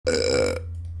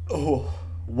Oh,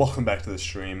 welcome back to the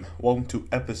stream. Welcome to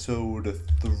episode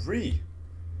 3.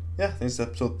 Yeah, I think it's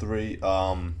episode 3.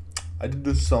 I did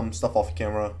do some stuff off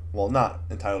camera. Well, not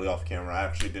entirely off camera. I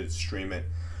actually did stream it.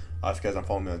 If you guys aren't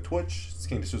following me on Twitch, it's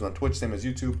King D'Souza on Twitch, same as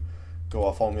YouTube.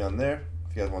 Go follow me on there.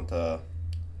 If you guys want to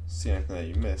see anything that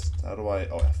you missed. How do I...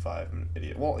 Oh, F5. I'm an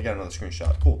idiot. Well, I got another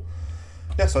screenshot. Cool.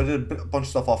 Yeah, so I did a bunch of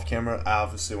stuff off camera.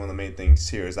 Obviously, one of the main things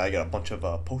here is I got a bunch of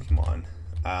Pokemon.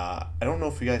 I don't know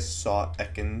if you guys saw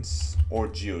Ekans or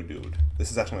Geodude.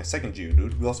 This is actually my second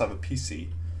Geodude. We also have a PC.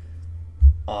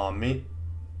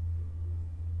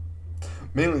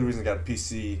 Mainly the reason I got a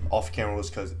PC off camera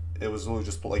was because it was really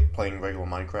just like playing regular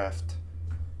Minecraft.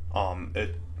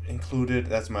 It included,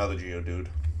 that's my other Geodude.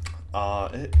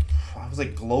 It was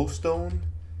like glowstone,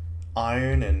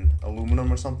 iron, and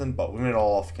aluminum or something, but we made it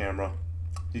all off camera.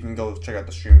 You can go check out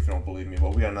the stream if you don't believe me,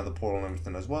 but we got another portal and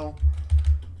everything as well.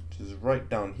 Is right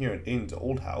down here in Aiden's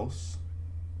old house.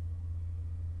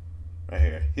 Right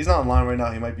here. He's not online right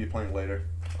now. He might be playing later.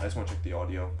 I just want to check the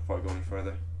audio before I go any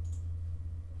further.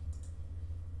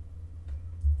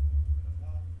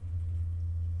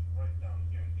 Right down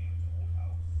here in Aiden's old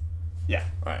house. Yeah.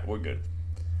 All right. We're good.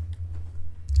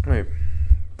 Let me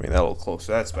bring that a little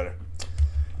closer. That's better.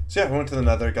 So yeah, we went to the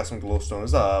Nether. Got some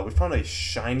glowstones. We found a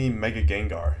shiny Mega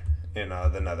Gengar in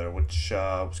the Nether, which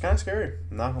was kind of scary.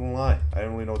 I'm not gonna lie, I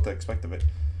didn't really know what to expect of it.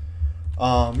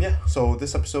 Yeah. So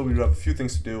this episode we do have a few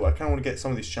things to do. I kind of want to get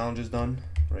some of these challenges done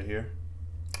right here,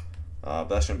 but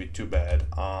that shouldn't be too bad.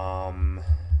 And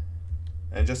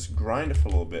just grind it for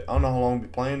a little bit. I don't know how long we'll be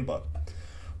playing, but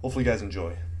hopefully you guys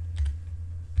enjoy.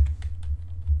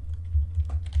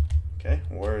 Okay,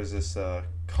 where is this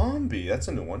Combi? That's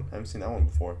a new one. I haven't seen that one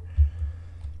before.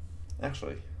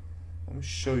 Actually, let me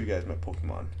show you guys my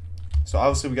Pokemon. So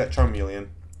obviously we got Charmeleon.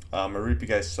 Mareep you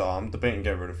guys saw. I'm debating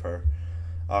getting rid of her.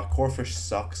 Corfish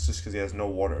sucks just because he has no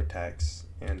water attacks.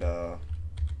 And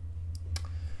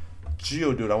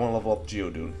Geodude, I want to level up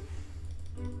Geodude.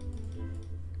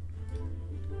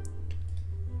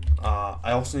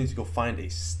 I also need to go find a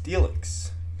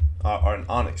Steelix. Or an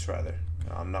Onyx rather.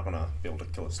 I'm not going to be able to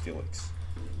kill a Steelix.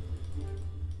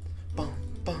 Bum,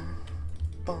 bum,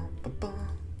 bum, bum, bum.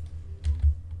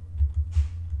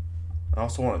 I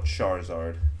also want a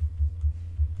Charizard.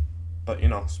 But, you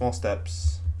know, small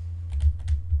steps.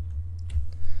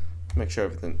 Make sure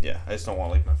everything... Yeah, I just don't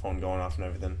want, like, my phone going off and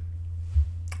everything.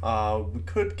 We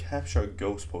could capture a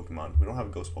ghost Pokemon. We don't have a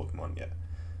ghost Pokemon yet.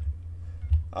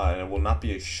 And it will not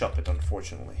be a Shuppet,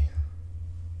 unfortunately.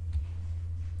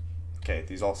 Okay,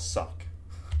 these all suck.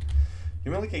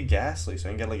 Give me, like, a Ghastly so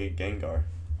I can get, like, a Gengar.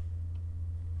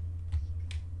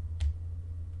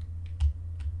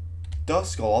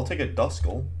 Duskull, I'll take a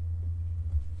Duskull.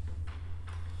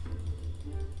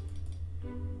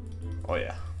 Oh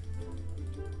yeah.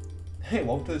 Hey,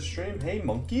 welcome to the stream. Hey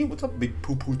Monkey, what's up Big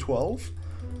Poo Poo 12?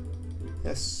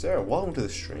 Yes sir, welcome to the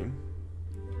stream.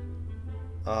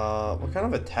 What kind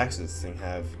of attacks does this thing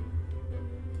have?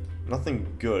 Nothing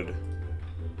good.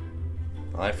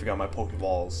 Oh, I forgot my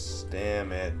Pokeballs.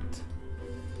 Damn it.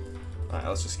 Alright,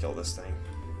 let's just kill this thing.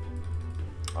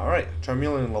 Alright,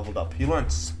 Charmeleon leveled up. He learned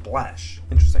Splash.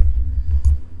 Interesting.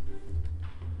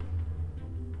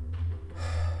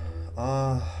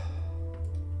 No,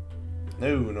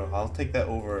 I'll take that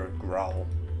over Growl.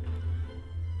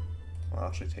 I'll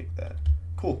actually take that.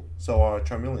 Cool, so our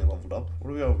Charmeleon leveled up. What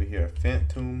do we got over here?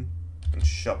 Phantom and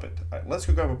Shuppet. Alright, let's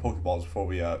go grab our Pokeballs before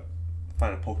we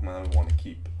find a Pokemon that we want to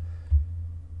keep.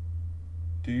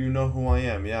 Do you know who I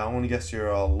am? Yeah, I want to guess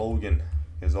you're Logan.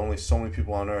 Because only so many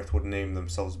people on Earth would name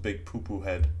themselves Big Poo Poo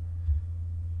Head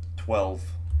 12.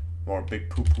 Or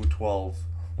Big Poo Poo 12.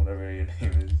 Whatever your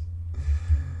name is.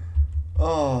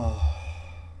 Oh.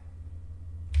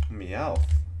 Meowth.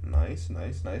 Nice,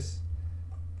 nice, nice.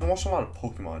 I'm watching a lot of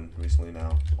Pokemon recently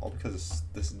now. All because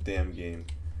of this damn game.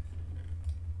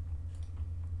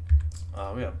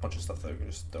 We got a bunch of stuff that we can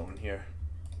just throw in here.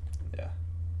 Yeah.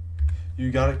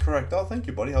 You got it correct. Oh, thank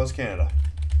you, buddy. How's Canada?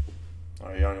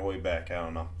 Or you're on your way back, I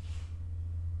don't know.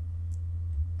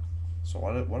 So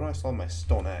why did I still have my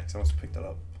stone axe? I must have picked that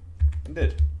up. I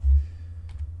did.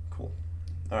 Cool.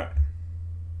 Alright.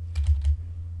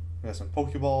 We got some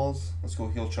Pokeballs. Let's go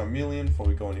heal Charmeleon before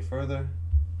we go any further.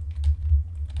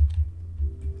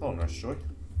 Hello, Nurse Joy.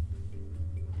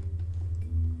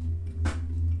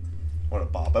 What a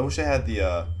bop. I wish I had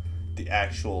the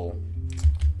actual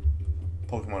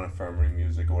Pokemon Infirmary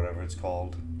music or whatever it's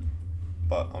called.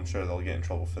 But I'm sure they'll get in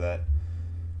trouble for that.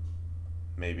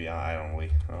 Maybe, I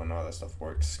don't know how that stuff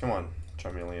works. Come on,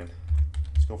 Charmeleon.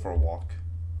 Let's go for a walk.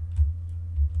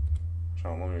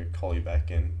 Let me call you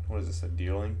back in. What is this, a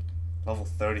deerling? Level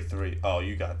 33. Oh,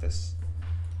 you got this.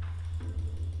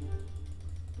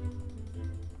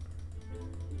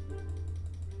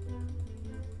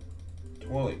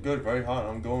 Toilet. Good. Very hot.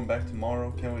 I'm going back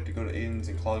tomorrow. Can't wait to go to Aiden's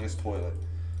and clog his toilet.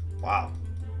 Wow.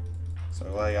 So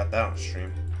glad I got that on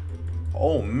stream.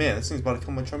 Oh man, this thing's about to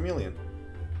kill my Charmeleon.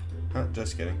 Huh,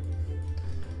 just kidding.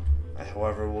 I,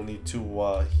 however, will need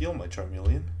to heal my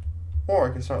Charmeleon. Or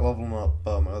I can start leveling up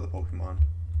my other Pokemon.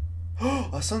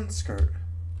 A Sunskirt.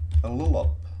 A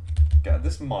Lillup. God,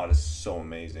 this mod is so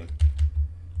amazing.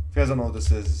 If you guys don't know what this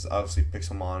is, it's obviously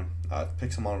Pixelmon.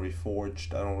 Pixelmon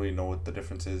Reforged. I don't really know what the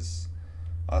difference is.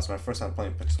 It's my first time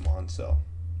playing Pixelmon, so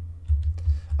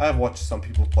I have watched some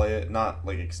people play it, not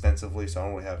like extensively, so I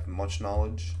don't really have much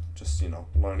knowledge. Just, you know,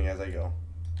 learning as I go.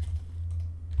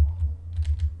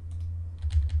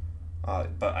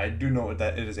 But I do know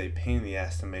that it is a pain in the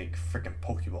ass to make freaking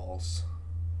Pokeballs.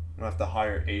 I'm gonna have to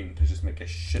hire Aiden to just make a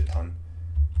shit ton.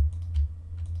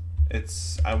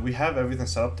 We have everything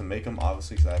set up to make them,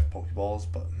 obviously, because I have Pokeballs,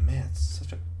 but man, it's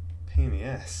such a pain in the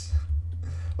ass.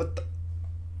 What the?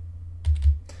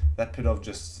 That Pidove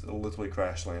just literally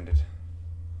crash landed.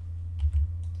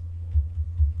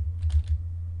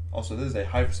 Also, there's a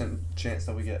high % chance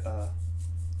that we get,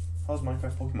 how's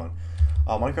Minecraft Pokemon?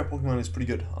 Minecraft Pokemon is pretty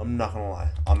good. I'm not gonna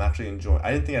lie. I'm actually enjoying.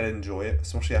 I didn't think I'd enjoy it,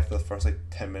 especially after the first like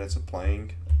 10 minutes of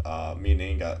playing. Me and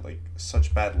Aang got like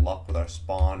such bad luck with our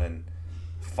spawn and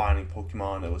finding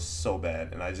Pokemon. It was so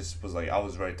bad, and I just was like, I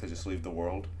was ready to just leave the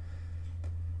world.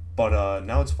 But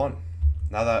now it's fun.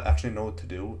 Now that I actually know what to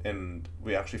do, and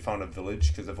we actually found a village,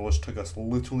 because the village took us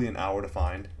literally an hour to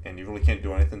find, and you really can't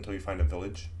do anything until you find a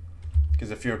village.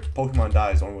 Because if your Pokemon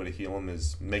dies, the only way to heal him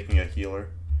is making a healer,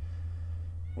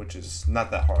 which is not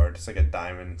that hard. It's like a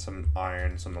diamond, some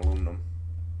iron, some aluminum,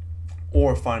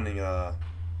 or finding a.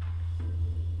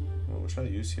 What should I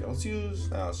use here? Let's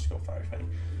just go Fire Fang.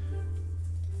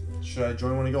 Should I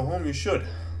join when I go home? You should.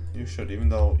 You should, even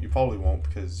though you probably won't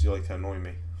because you like to annoy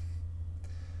me.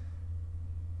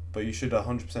 But you should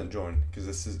 100% join because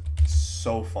this is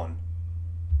so fun.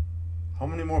 How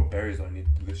many more berries do I need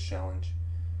to do this challenge?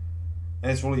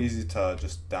 And it's really easy to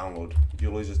just download. You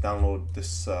really just download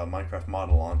this Minecraft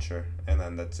model launcher, and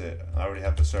then that's it. I already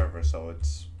have the server, so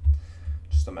it's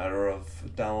just a matter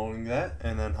of downloading that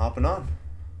and then hopping on.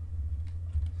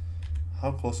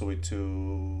 How close are we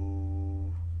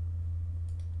to?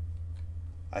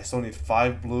 I still need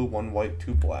 5 blue, 1 white,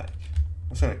 2 black.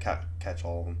 I'm just gonna catch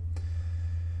all of them.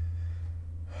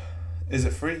 Is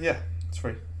it free? Yeah, it's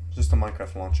free. Just a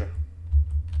Minecraft launcher.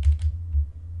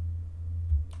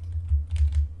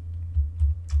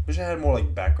 Wish I had more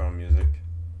like background music.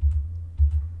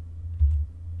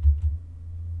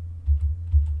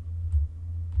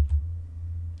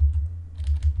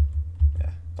 Yeah.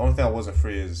 The only thing that wasn't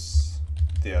free is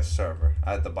the server.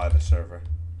 I had to buy the server.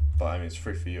 But I mean, it's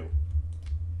free for you.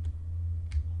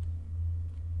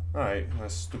 Alright,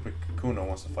 that stupid Kakuna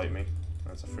wants to fight me.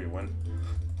 That's a free win.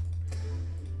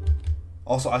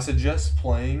 Also, I suggest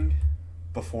playing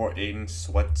before Aiden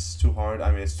sweats too hard.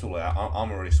 I mean, it's too late.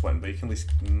 I'm already sweating, but you can at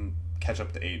least catch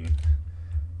up to Aiden.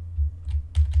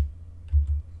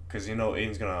 Because you know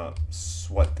Aiden's gonna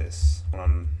sweat this when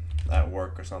I'm at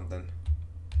work or something.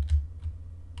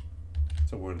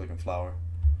 It's a weird looking flower.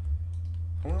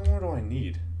 How many more do I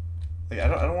need? Like, I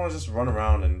don't want to just run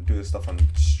around and do this stuff on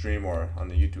stream or on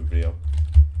the YouTube video.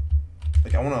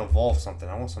 Like, I want to evolve something.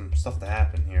 I want some stuff to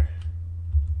happen here.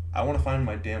 I want to find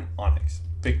my damn Onyx.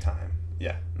 Big time.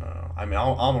 Yeah, no. I mean,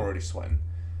 I'm already sweating.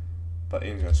 But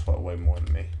Aiden's going to sweat way more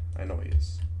than me. I know he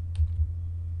is.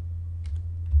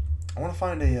 I want to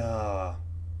find a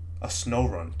snow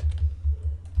runt.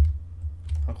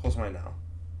 How close am I now?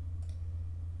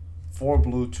 4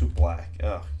 blue, 2 black.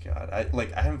 Oh, God.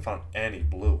 I haven't found any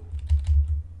blue.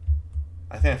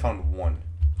 I think I found 1.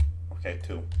 Okay,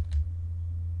 2.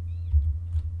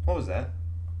 What was that?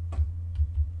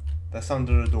 That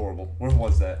sounded adorable. Where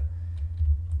was that?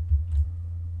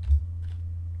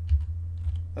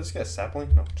 Did I just get a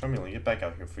sapling? No, Charmeleon, get back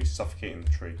out here before you suffocate in the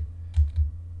tree.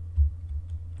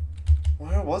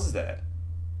 Where was that?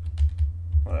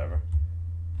 Whatever.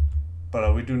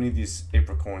 But we do need these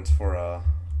apricorns for is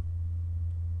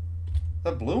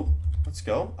that blue? Let's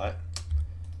go. I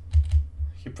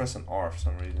keep pressing R for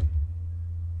some reason.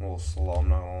 A little slow, I'm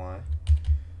not gonna lie.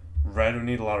 Red, we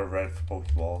need a lot of red for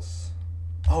Pokeballs.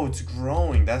 Oh, it's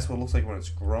growing. That's what it looks like when it's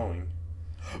growing.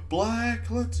 Black,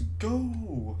 let's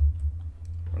go.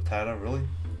 Rattata, really?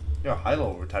 You're a high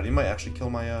level Rattata. You might actually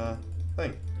kill my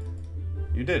thing.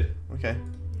 You did. Okay.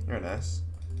 You're an ass.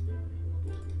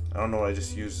 I don't know what I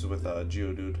just used with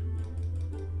Geodude.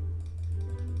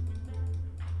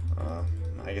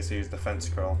 I guess I used the fence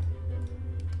curl.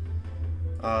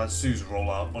 Sue's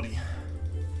rollout, buddy.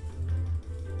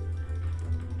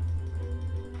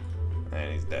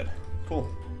 And he's dead. Cool.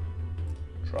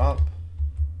 Drop.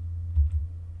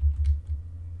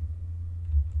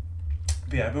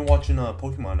 But yeah, I've been watching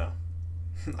Pokemon now.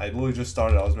 I literally just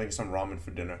started. I was making some ramen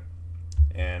for dinner.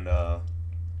 And I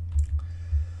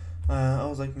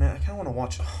was like, man, I kind of want to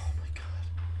watch. Oh my god.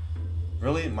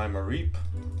 Really? My Mareep?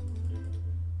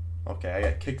 Okay, I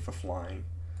got kicked for flying.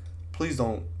 Please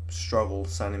don't struggle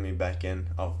sending me back in.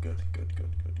 Oh, good.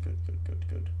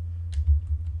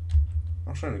 I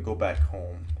was trying to go back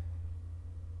home.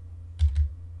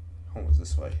 Home was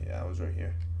this way. Yeah, I was right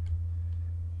here.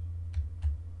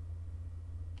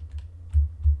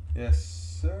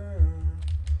 Yes, sir.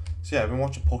 So yeah, I've been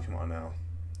watching Pokemon now.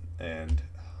 And,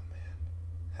 oh man,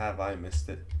 have I missed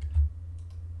it.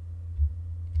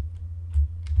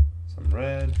 Some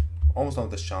red. Almost done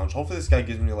with this challenge. Hopefully this guy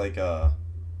gives me like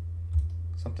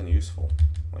something useful.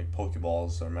 Like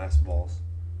Pokeballs or Master Balls.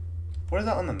 What is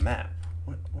that on the map?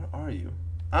 What are you?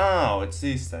 Oh, it's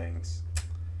these things.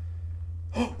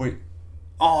 Oh, wait.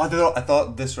 Oh, I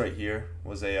thought this right here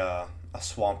was a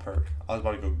Swampert. I was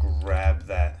about to go grab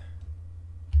that.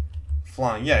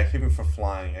 Flying. Yeah, it hit me for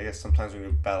flying. I guess sometimes when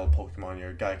you battle Pokemon,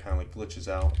 your guy kind of like glitches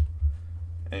out.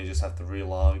 And you just have to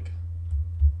relog.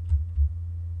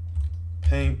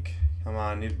 Pink. Come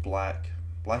on, I need black.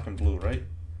 Black and blue, right?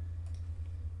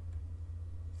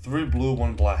 3 blue,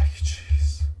 1 black.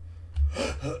 Jeez.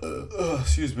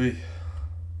 Excuse me.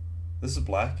 This is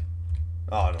black?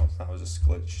 Oh, no, it's not. I was just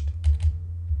glitched.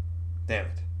 Damn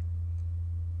it.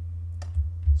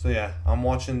 So yeah, I'm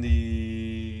watching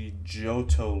the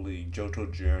Johto League,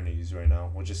 Johto Journeys right now,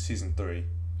 which is season 3.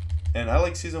 And I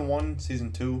like season 1,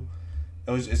 season 2.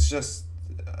 It's just,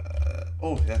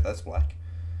 oh yeah, that's black.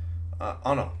 I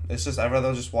don't know. It's just I'd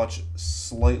rather just watch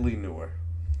slightly newer,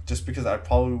 just because I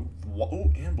probably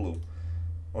ooh, and blue,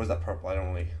 or is that purple? I don't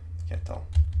really can't tell.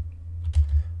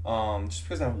 Just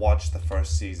because I watched the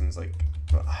first seasons like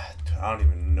I don't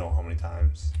even know how many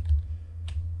times.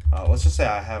 Let's just say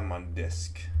I have them on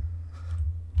disc.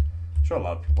 I'm sure a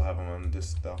lot of people have them on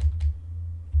disc though.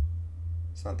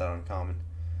 It's not that uncommon.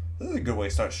 This is a good way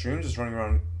to start stream, just running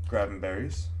around grabbing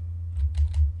berries.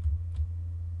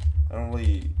 I don't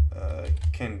really I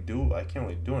can't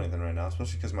really do anything right now,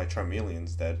 especially because my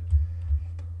Charmeleon's dead.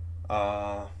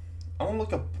 I want to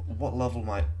look up what level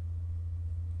my...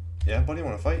 Yeah, buddy, you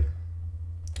want to fight?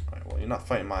 Alright, well, you're not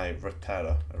fighting my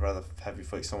Rattata. I'd rather have you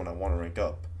fight someone I want to rank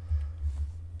up.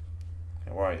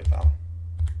 Okay, where are you, pal?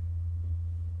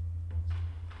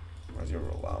 Where's your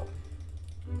rollout?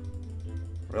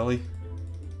 Really?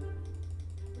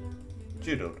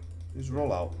 Geodude, use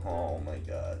rollout. Oh my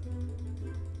god.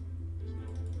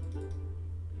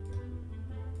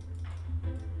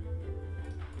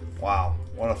 Wow,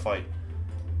 what a fight.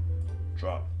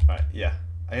 Drop. Alright, yeah.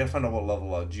 I gotta find out what level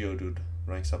Geodude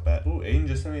ranks up at. Ooh, Aiden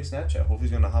just sent me a Snapchat. Hope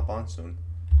he's gonna hop on soon.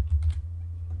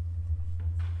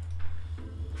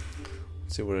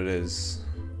 Let's see what it is.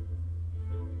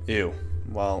 Ew.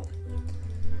 Well,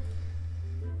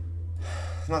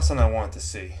 it's not something I wanted to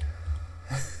see.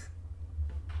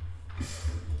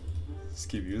 Just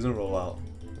keep using rollout.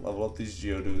 Level up these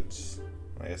Geodudes.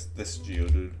 I guess this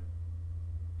Geodude.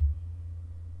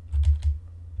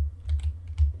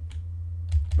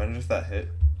 Imagine if that hit.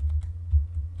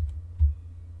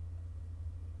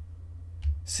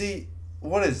 See,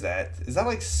 what is that? Is that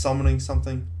like summoning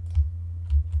something?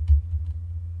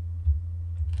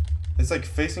 It's like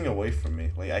facing away from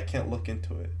me. Like I can't look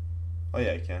into it. Oh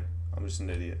yeah, I can. I'm just an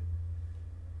idiot.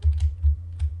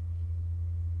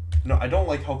 No, I don't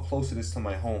like how close it is to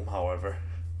my home, however.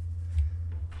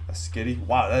 A Skitty?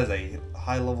 Wow, that is a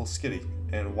high level Skitty.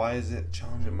 And why is it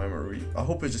challenging my Mareep? I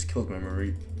hope it just kills my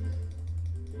Mareep.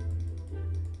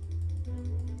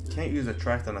 Can't use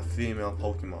Attract on a female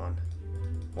Pokemon.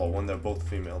 Well, when they're both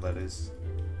female, that is.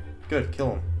 Good,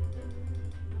 kill him.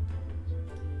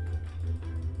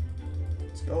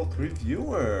 Let's go, 3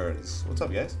 viewers. What's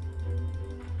up, guys?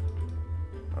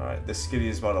 Alright, this Skitty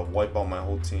is about to wipe out my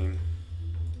whole team.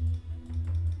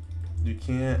 You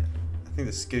can't... I think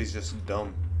the Skitty's just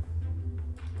dumb.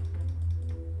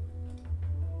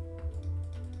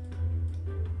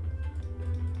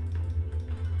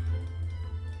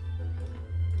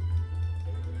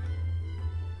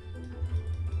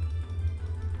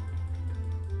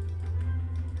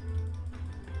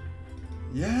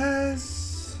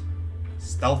 Yes!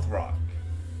 Stealth Rock.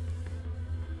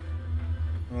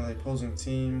 Well, the opposing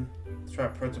team. Try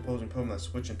to approach opposing Pokemon that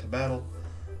switch into battle.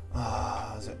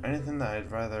 Is there anything that I'd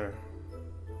rather...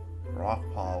 Rock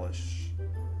Polish.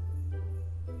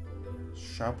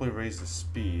 Sharply raise the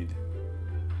speed.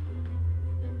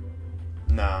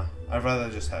 Nah, I'd rather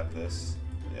just have this.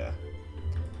 Yeah.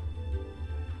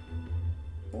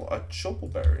 Oh, a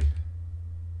chocoberry.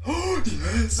 Oh,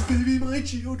 yes, baby, my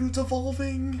Geodude's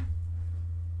evolving.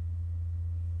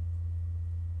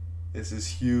 This is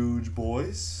huge,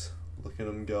 boys. Look at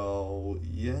him go.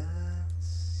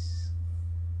 Yes.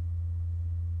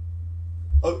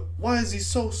 Oh, why is he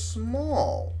so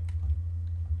small?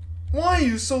 Why are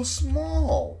you so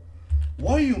small?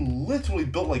 Why are you literally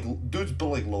built like... Dude's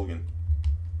built like Logan.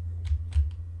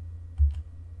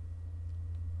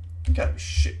 You gotta be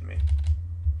shitting me.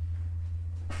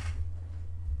 You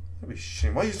gotta be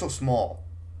shitting. Why are you so small?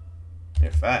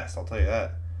 You're fast, I'll tell you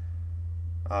that.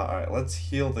 Alright, let's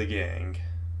heal the gang.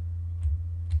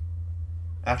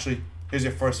 Actually, here's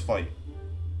your first fight.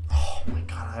 Oh my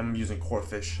god, I'm using core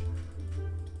fish.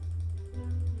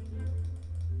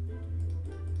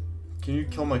 Can you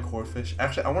kill my core fish?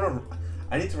 Actually,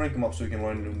 I need to rank him up so he can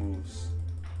learn new moves.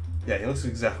 Yeah, he looks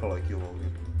exactly like you,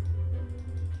 Logan.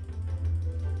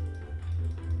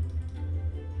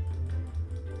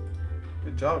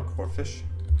 Good job, core fish.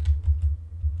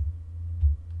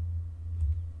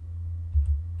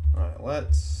 Alright,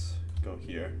 let's go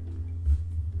here.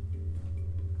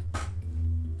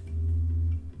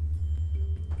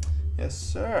 Yes,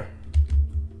 sir.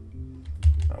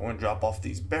 I want to drop off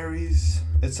these berries.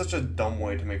 It's such a dumb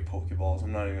way to make Pokeballs,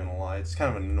 I'm not even gonna lie. It's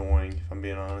kind of annoying, if I'm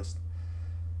being honest.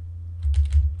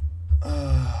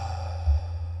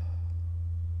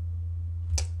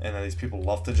 And these people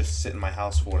love to just sit in my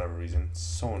house for whatever reason. It's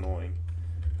so annoying.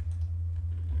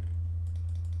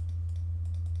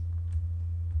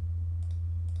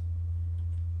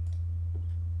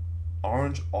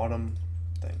 Orange autumn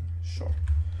thing. Sure.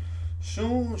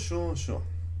 Sure.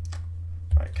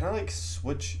 Alright, can I like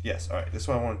switch? Yes, alright, this is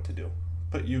what I wanted to do.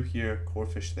 Put you here, core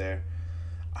fish there.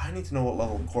 I need to know what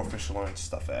level core fish learns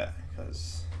stuff at,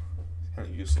 because it's kind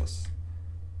of useless.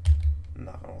 I'm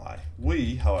not gonna lie.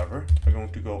 We, however, are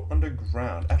going to go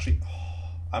underground. Actually,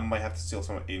 I might have to steal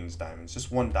some of Aiden's diamonds.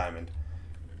 Just one diamond.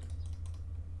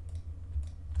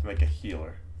 To make a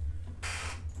healer.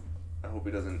 I hope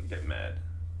he doesn't get mad.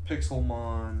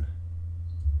 Pixelmon.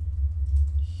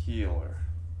 Healer.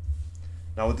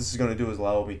 Now what this is going to do is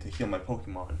allow me to heal my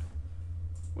Pokemon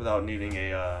without needing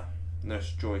a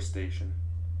Nurse Joy station.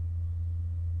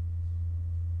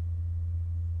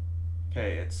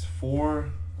 Okay, it's 4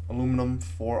 aluminum,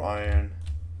 4 iron.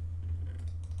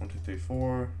 1, 2, 3,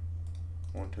 4.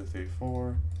 1, 2, 3,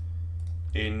 4.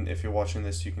 Aiden, if you're watching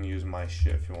this, you can use my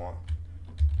shit if you want.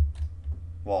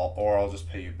 Well, or I'll just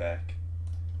pay you back.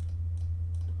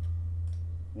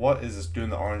 What is this dude in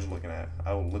the orange looking at?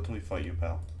 I will literally fight you,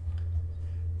 pal.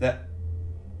 That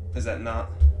is that not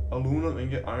aluminum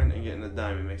ingot, iron ingot, and a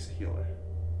diamond makes a healer.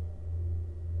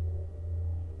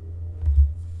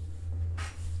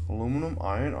 Aluminum,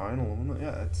 iron, aluminum.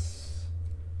 Yeah, it's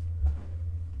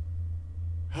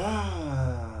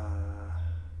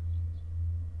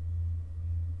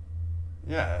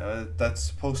yeah, that's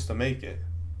supposed to make it.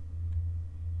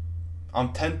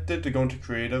 I'm tempted to go into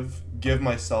creative, give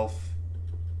myself.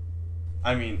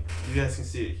 I mean, you guys can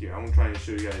see it here. I'm gonna try and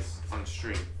show you guys on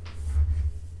stream.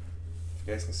 If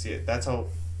you guys can see it, that's how.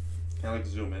 Can I like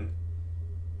zoom in?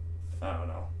 I don't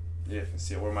know. You can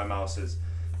see it where my mouse is.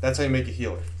 That's how you make a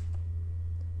healer.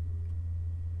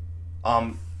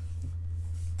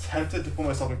 Tempted to put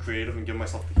myself in creative and give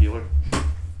myself the healer.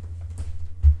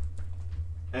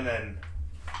 And then,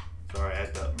 sorry, I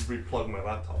had to replug my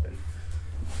laptop in.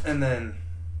 And then,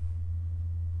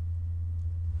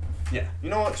 yeah, you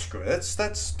know what? Screw it.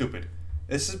 That's stupid.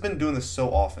 This has been doing this so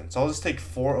often. So I'll just take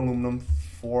 4 aluminum,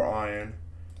 4 iron.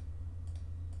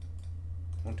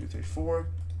 1, 2, 3, 4.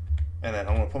 And then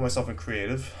I'm going to put myself in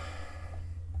creative.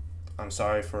 I'm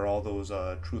sorry for all those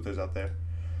truthers out there.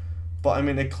 But, I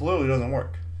mean, it clearly doesn't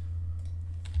work.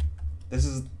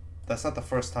 That's not the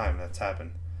first time that's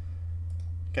happened.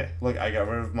 Okay, look, I got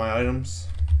rid of my items.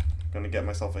 I'm going to get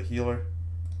myself a healer.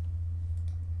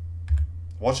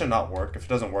 Watch it not work. If it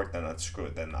doesn't work, then that's screw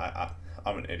it. Then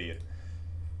I'm an idiot.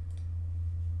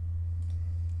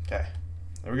 Okay,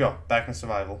 there we go. Back in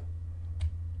survival.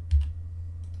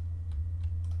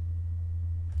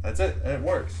 That's it. It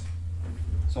works.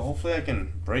 So hopefully I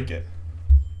can break it.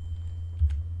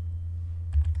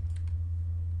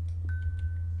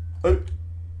 Oh.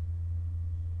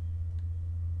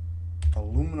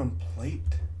 Aluminum plate?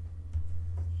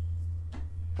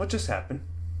 What just happened?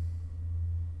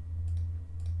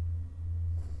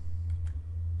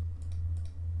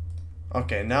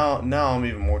 Okay, now I'm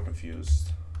even more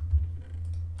confused.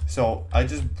 So I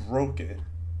just broke it,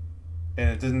 and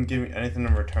it didn't give me anything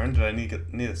in return. Did I need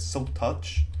a silk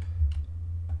touch?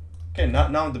 Okay, now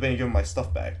I'm debating giving my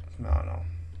stuff back. No.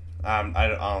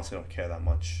 I honestly don't care that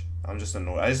much. I'm just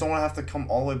annoyed. I just don't want to have to come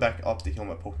all the way back up to heal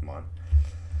my Pokemon.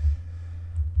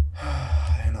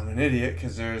 And I'm an idiot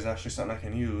because there's actually something I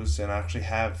can use, and I actually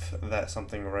have that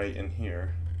something right in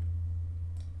here.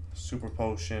 Super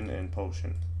Potion and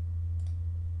Potion.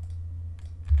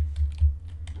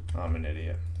 I'm an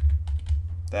idiot.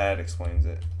 That explains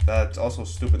it. That's also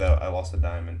stupid that I lost a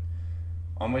diamond.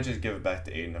 I might just give it back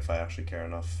to Aiden if I actually care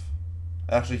enough.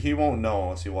 Actually, he won't know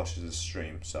unless he watches this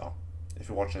stream, so if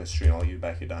you're watching this stream, I'll give you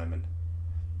back your diamond.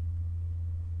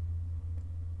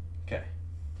 Okay.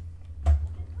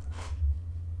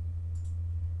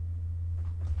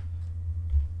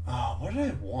 Oh, what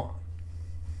did I want?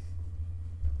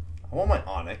 I want my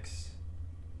Onyx.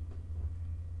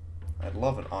 I'd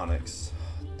love an Onyx.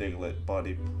 Diglett,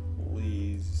 buddy,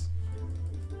 please.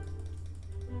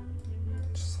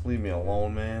 Just leave me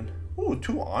alone, man. Ooh,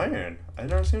 2 iron. I've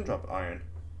never seen him drop iron.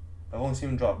 I've only seen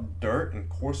him drop dirt and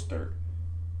coarse dirt.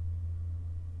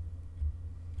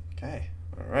 Okay,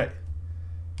 alright.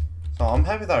 So I'm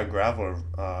happy that our Graveler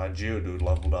Geodude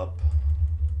leveled up.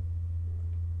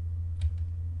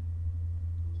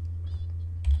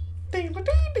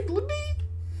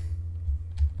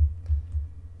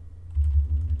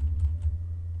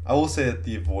 I will say that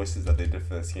the voices that they did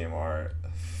for this game are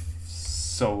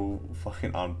so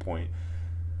fucking on point.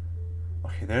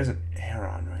 Okay, there's an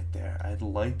Aeron right there. I'd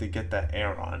like to get that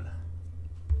Aeron.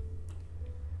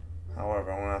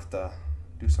 However, I'm gonna have to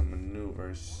do some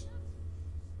maneuvers.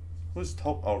 Who's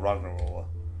oh, Ragnarola.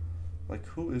 Like,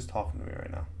 who is talking to me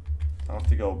right now? I'll have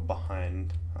to go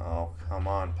behind. Oh, come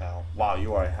on, pal. Wow,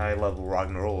 you are a high-level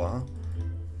Ragnarola, huh?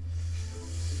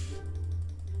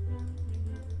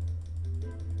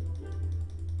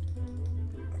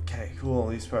 Okay, cool.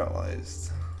 He's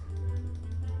paralyzed.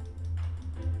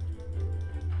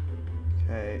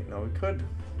 Okay, now we could.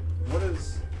 What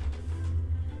is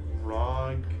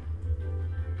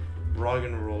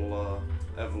Ragnarola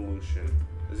evolution?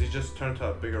 Does he just turn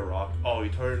to a bigger rock? Oh, he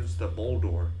turns to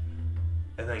Boldor,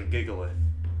 and then Gigalith.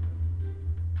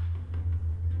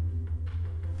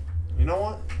 You know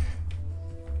what?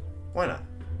 Why not?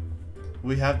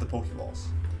 We have the Pokeballs,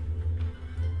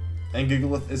 and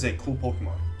Gigalith is a cool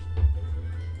Pokemon.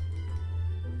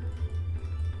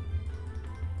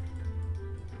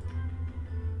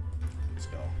 Let's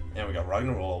go. And we got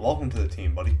Ragnarola. Welcome to the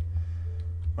team, buddy.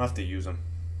 I'll have to use him.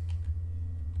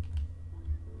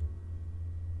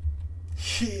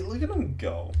 Gee, look at them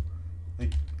go.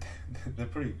 Like, they're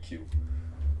pretty cute.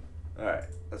 Alright,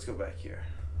 let's go back here.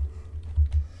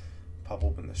 Pop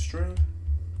open the stream.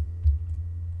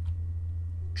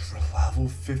 Level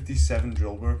 57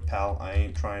 Drillbur. Pal, I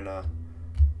ain't trying to...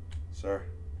 Sir.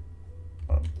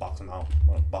 I'm gonna box him out. I'm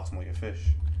gonna box him like a fish.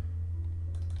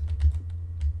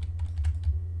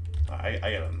 I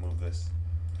gotta move this.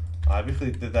 I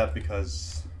basically did that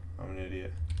because I'm an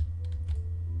idiot.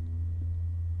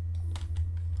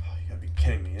 Oh, you gotta be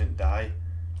kidding me. He didn't die.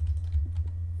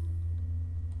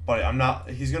 Buddy, I'm not...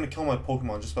 He's gonna kill my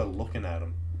Pokemon just by looking at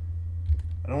him.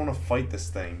 I don't want to fight this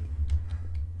thing.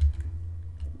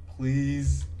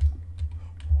 Please.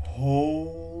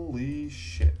 Holy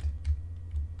shit.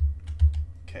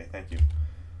 Okay, thank you.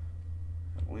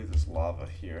 I believe there's lava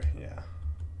here. Yeah.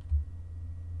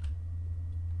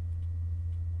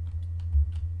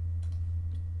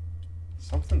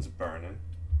 Something's burning.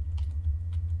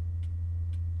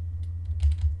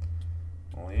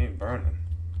 Well, he ain't burning.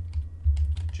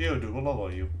 Geodude, what level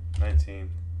are you? 19.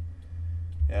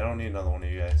 Yeah, I don't need another one of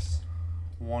you guys.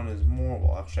 One is more.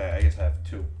 Well, actually, I guess I have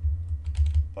 2.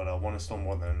 But one is still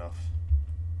more than enough.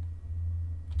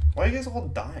 Why are you guys all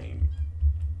dying?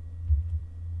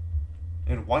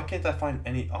 And why can't I find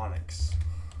any Onyx?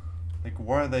 Like,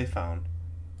 where are they found?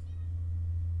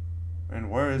 And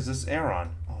where is this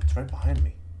Aeron? Oh, it's right behind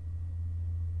me.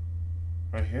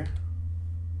 Right here?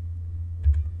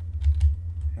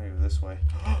 I go this way.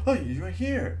 Oh, you're right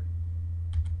here!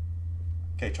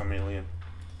 Okay, Charmeleon.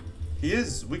 He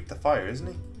is weak to fire, isn't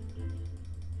he?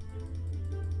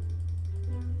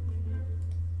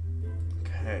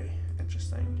 Okay,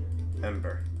 interesting.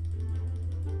 Ember.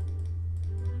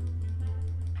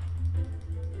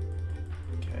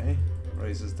 Okay,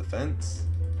 raises defense.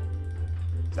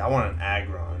 I want an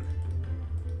Aggron.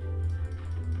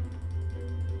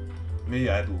 Me,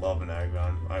 I'd love an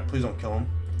Aggron. Alright, please don't kill him.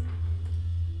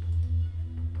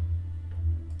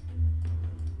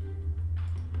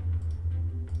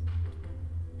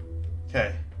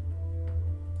 Okay.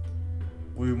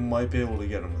 We might be able to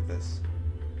get him with this.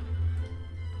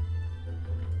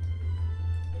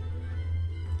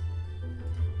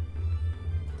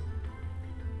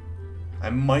 I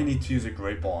might need to use a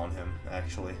Great Ball on him,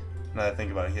 actually. Now that I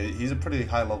think about it, he's a pretty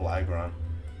high level aggron.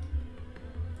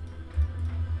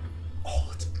 Oh,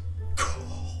 let's go.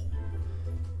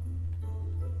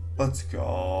 Let's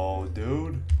go,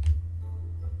 dude.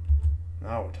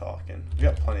 Now we're talking. We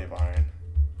got plenty of iron.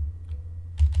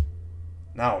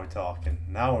 Now we're talking.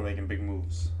 Now we're making big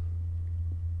moves.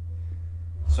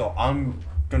 So I'm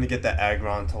gonna get that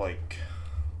aggron to like...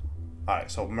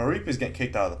 Alright, so Mareep is getting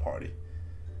kicked out of the party.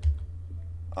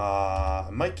 I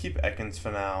might keep Ekans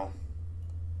for now.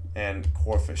 And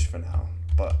Corfish for now.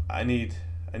 But I need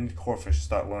Corfish to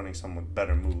start learning some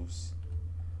better moves.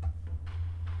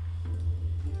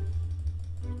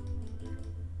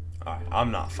 Alright,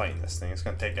 I'm not fighting this thing. It's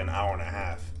gonna take an hour and a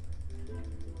half.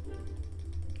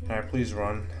 Can I please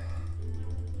run?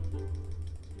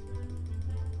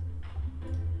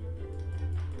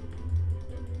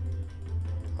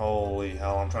 Holy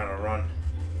hell, I'm trying to run.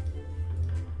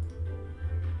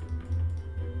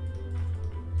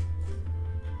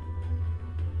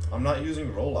 I'm not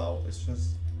using rollout, it's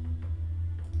just...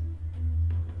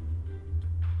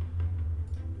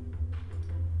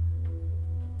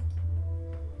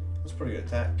 That's a pretty good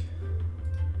attack.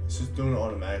 It's just doing it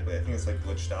automatically. I think it's like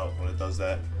glitched out when it does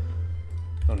that.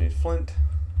 Don't need flint.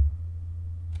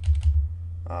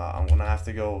 I'm gonna have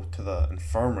to go to the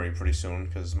infirmary pretty soon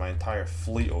because my entire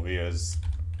fleet over here is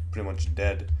pretty much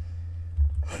dead.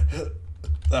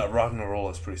 That rock and roll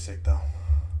is pretty sick though.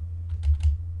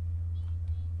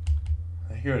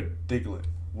 I hear a Diglett.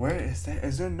 Where is that?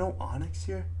 Is there no Onyx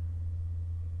here?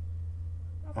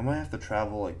 I might have to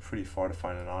travel like pretty far to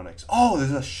find an Onyx. Oh,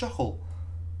 there's a Shuckle.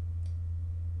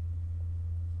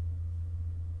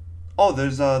 Oh,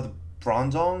 there's the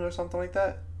Bronzong or something like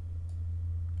that.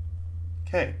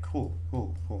 Okay, cool.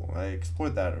 I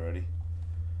explored that already.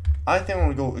 I think I'm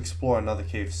gonna go explore another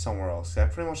cave somewhere else. I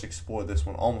pretty much explored this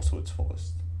one almost to its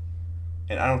fullest.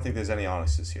 And I don't think there's any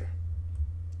Onyxes here.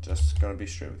 Just gonna be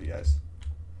straight with you guys.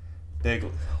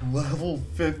 Diglett, level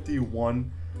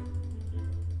 51.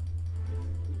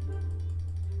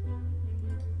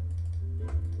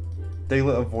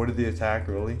 Diglett avoided the attack,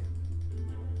 really?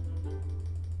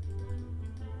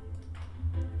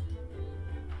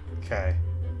 Okay.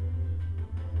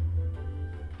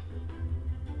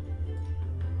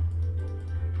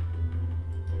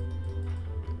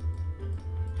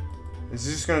 Is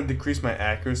this just gonna decrease my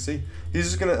accuracy? He's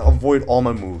just gonna avoid all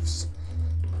my moves.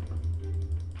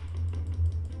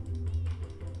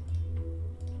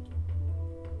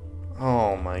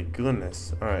 Oh my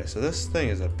goodness. Alright, so this thing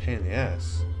is a pain in the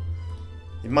ass.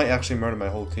 He might actually murder my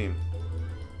whole team.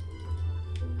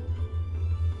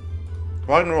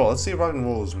 Rock and roll. Let's see rock and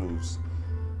roll's moves.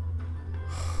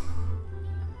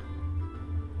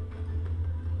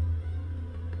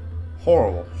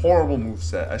 Horrible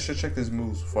moveset. I should check his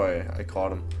moves before I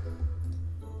caught him.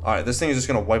 Alright, this thing is just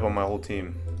gonna wipe on my whole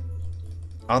team.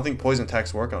 I don't think poison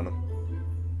attacks work on him.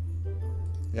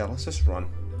 Yeah, let's just run.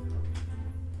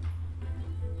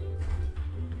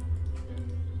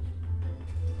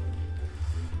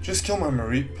 Just kill my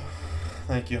Mareep.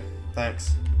 Thank you.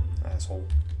 Thanks. Asshole.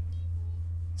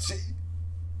 See?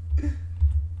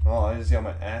 Well, I just got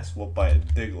my ass whooped by a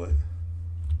Diglett.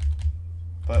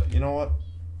 But you know what?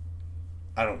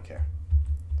 I don't care.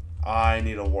 I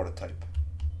need a water type.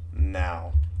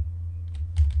 Now.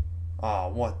 Oh,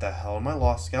 what the hell? Am I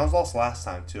lost? I was lost last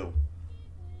time too.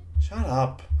 Shut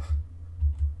up.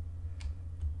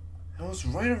 It was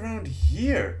right around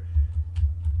here.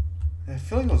 I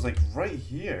feel like it was like right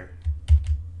here.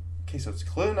 Okay, so it's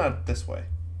clearly not this way.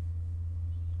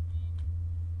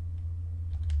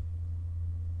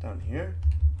 Down here?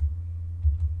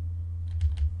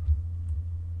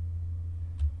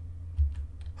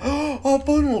 Oh,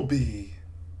 Bumblebee!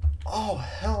 Oh,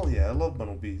 hell yeah, I love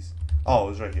bumblebees. Oh, it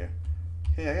was right here.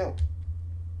 Hey, I got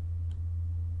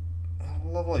a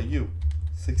level like you.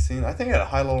 16. I think I had a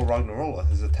high level Ragnarola.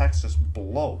 His attack's just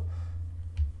below.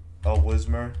 Oh,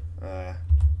 Whismer. They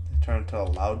turned into a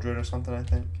Loudred or something, I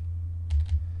think.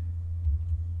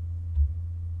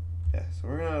 Yeah, so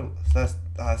we're gonna... So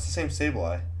that's the same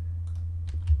Sableye.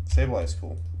 Sableye is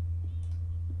cool.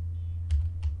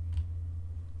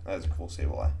 That is a cool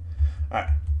Sableye. Alright,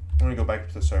 I'm gonna go back up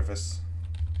to the surface.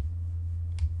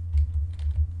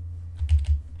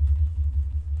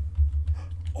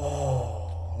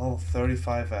 Oh, level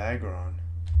 35 Aggron.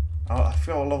 I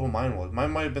forgot what level mine was.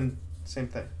 Mine might have been the same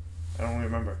thing. I don't really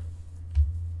remember.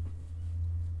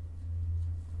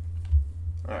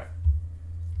 Alright.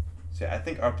 So yeah, I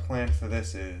think our plan for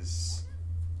this is...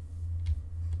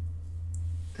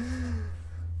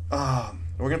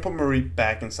 we're gonna put Mareep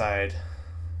back inside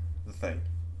the thing.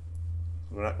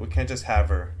 We can't just have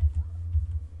her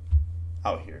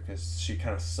out here because she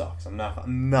kind of sucks. I'm not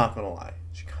gonna lie.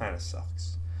 She kind of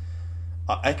sucks.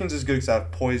 Ekans is good because I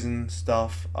have poison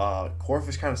stuff.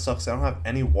 Corfish kind of sucks. I don't have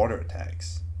any water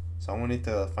attacks. So I'm going to need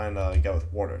to find a guy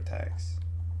with water attacks.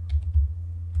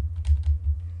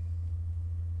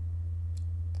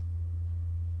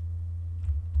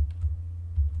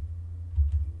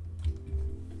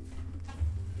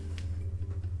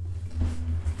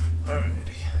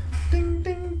 Alrighty. Ding,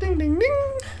 ding, ding, ding,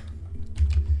 ding.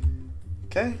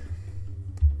 Okay.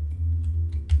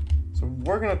 So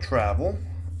we're going to travel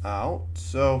out.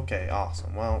 So, okay,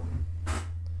 awesome. Well,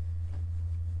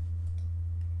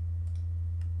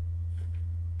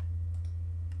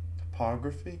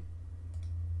 topography.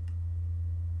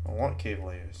 I want cave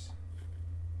layers.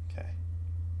 Okay.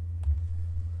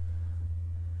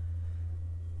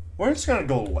 We're just gonna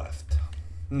go left.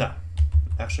 No.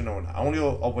 Actually, no, we're not. I want to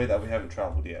go a way that we haven't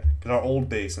traveled yet. Because our old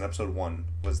base in episode 1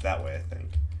 was that way, I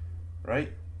think.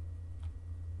 Right?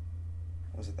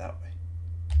 Or was it that way?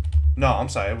 No, I'm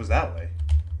sorry, it was that way.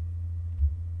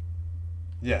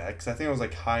 Yeah, because I think it was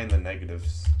like high in the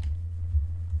negatives.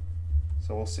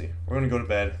 So we'll see. We're going to go to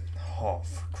bed. Oh,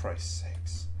 for Christ's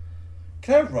sakes.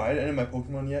 Can I ride any of my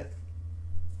Pokemon yet?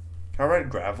 Can I ride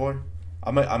Graveler?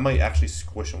 I might actually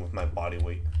squish him with my body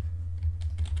weight.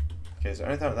 Okay, is there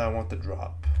anything that I want to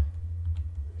drop?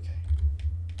 Okay.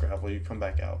 Graveler, you come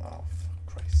back out. Oh,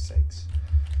 for Christ's sakes.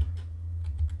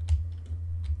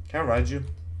 Can I ride you?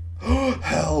 Oh,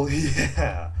 hell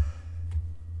yeah!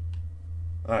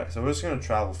 Alright, so we're just going to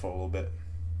travel for a little bit.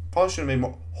 Probably should have made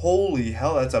more. Holy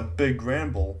hell, that's a big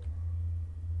Granbull.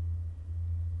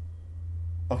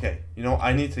 Okay, you know,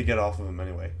 I need to get off of him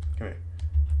anyway. Come here.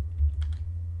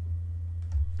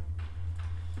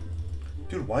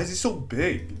 Dude, why is he so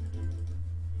big?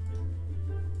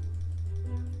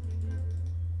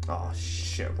 Oh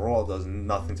shit, Royal does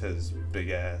nothing to his big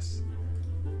ass.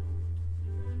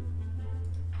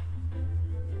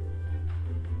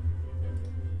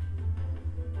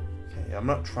 Okay, I'm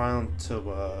not trying to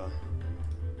okay,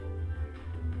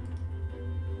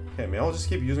 maybe I'll just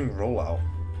keep using rollout.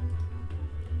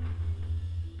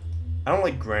 I don't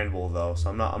like Granbull though, so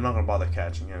I'm not gonna bother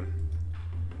catching him.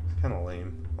 It's kinda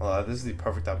lame. This is the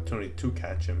perfect opportunity to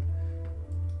catch him.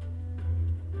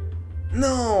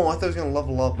 No, I thought I was gonna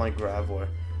level up my Graveler.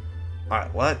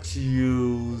 Alright, let's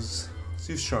use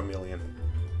Charmeleon.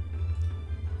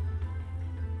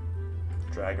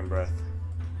 Dragon Breath.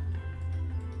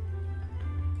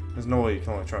 There's no way you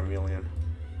kill a Charmeleon.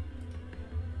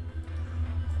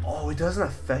 Oh, it doesn't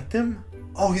affect him?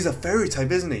 Oh, he's a fairy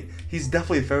type, isn't he? He's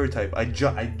definitely a fairy type. I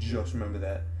just remember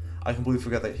that. I completely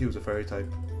forgot that he was a fairy type.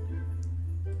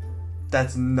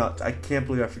 That's nuts. I can't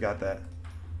believe I forgot that.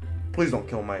 Please don't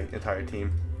kill my entire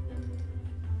team.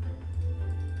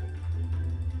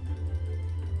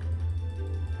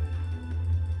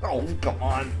 Oh, come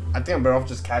on. I think I'm better off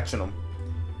just catching them.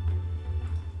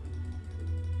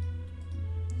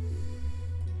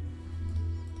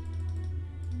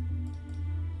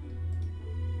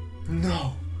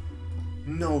 No.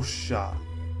 No shot.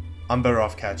 I'm better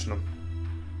off catching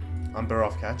him. I'm better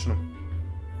off catching him.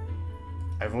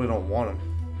 I really don't want him.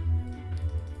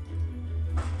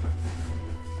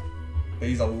 But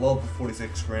he's a level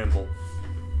 46 Granbull.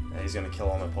 And he's gonna kill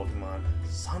all my Pokemon.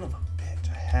 Son of a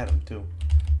bitch, I had him too.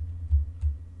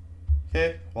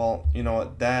 Okay, well, you know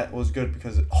what? That was good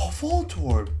because oh,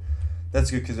 Voltorb! That's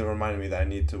good because it reminded me that I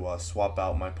need to swap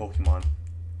out my Pokemon.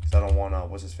 Because I don't want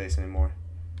what's his face anymore.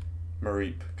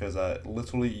 Mareep, because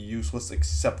literally useless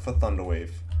except for Thunder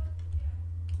Wave.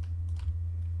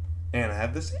 And I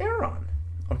have this Aeron.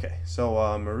 Okay, so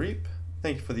Mareep,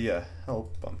 thank you for the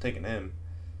help. I'm taking him.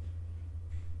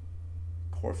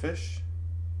 Corfish.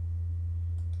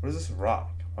 What is this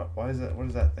rock? Why is that? What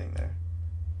is that thing there?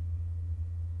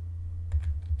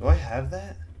 Do I have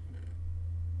that?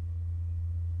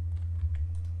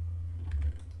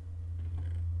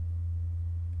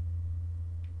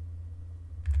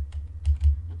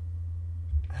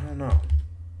 I don't know.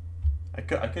 I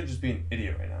could just be an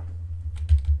idiot right now.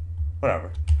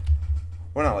 Whatever.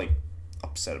 We're not like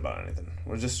upset about anything.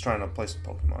 We're just trying to play some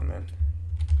Pokemon, man.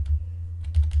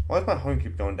 Why does my hunger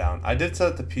keep going down? I did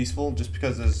set it to peaceful just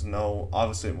because there's no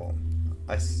obviously well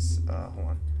hold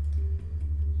on.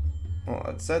 Well,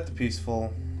 let's set it to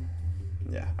peaceful.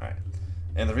 Yeah, alright.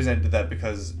 And the reason I did that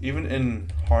because even in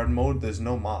hard mode there's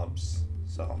no mobs.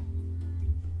 So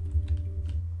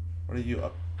what are you,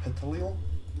 a Pitaleal?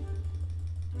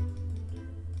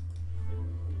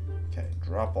 Okay,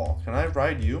 drop all. Can I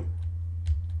ride you?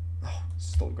 Oh,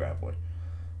 still Graveler.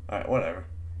 Alright, whatever.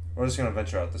 We're just gonna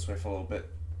venture out this way for a little bit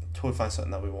until we find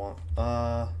something that we want.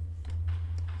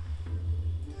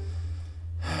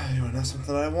 not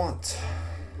something I want.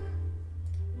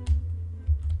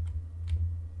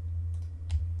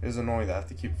 It's annoying that I have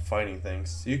to keep fighting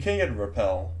things. You can't get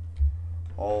repel.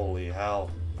 Holy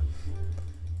hell.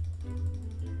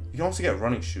 You can also get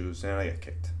running shoes, and I get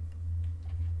kicked.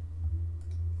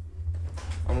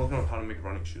 I'm looking up how to make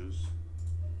running shoes.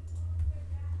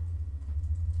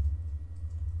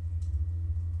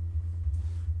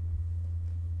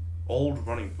 Old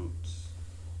running boots.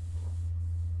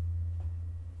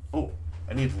 Oh,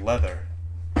 I need leather.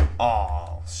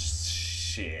 Oh,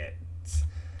 shit.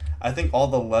 I think all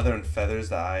the leather and feathers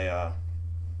that I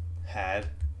had,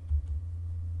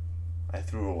 I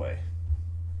threw away.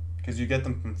 Because you get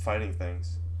them from fighting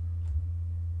things.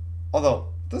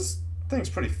 Although, this thing's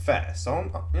pretty fast, so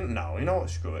no, you know what,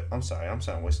 screw it. I'm sorry,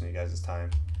 I'm wasting you guys'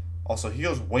 time. Also, he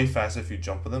goes way faster if you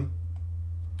jump with him.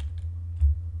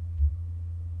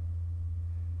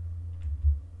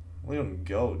 Let him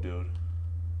go, dude.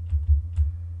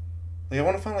 Like, I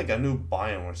want to find, like, a new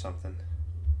biome or something.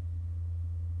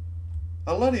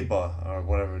 A Ladybug, or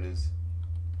whatever it is.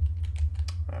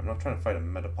 Right, I'm not trying to fight a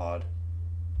Metapod.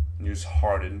 And use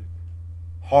Harden.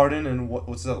 Harden and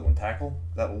what's the other one? Tackle?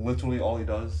 Is that literally all he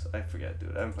does? I forget,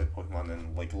 dude. I haven't played Pokemon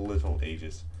in, like, literal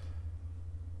ages.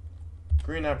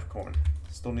 Green Apricorn.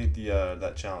 Still need the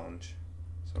that challenge.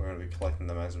 So we're going to be collecting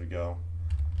them as we go.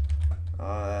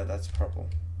 That's purple.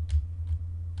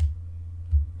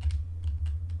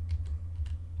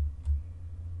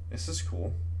 This is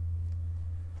cool.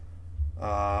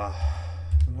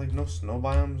 Like no snow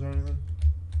biomes or anything.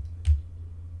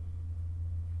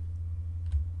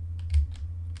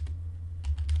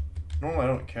 Normally I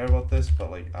don't care about this, but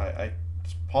like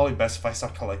it's probably best if I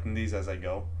start collecting these as I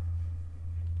go.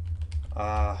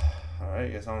 Alright, I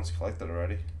guess that one's collected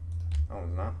already. That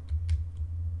one's not.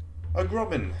 A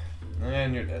Grubbin!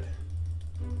 And you're dead.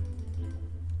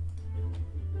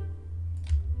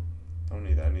 Don't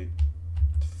need that, I need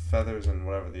feathers and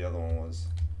whatever the other one was.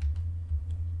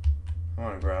 Come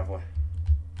on, Graveler.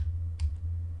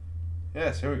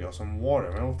 Yes, here we go. Some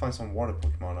water. Maybe we'll find some water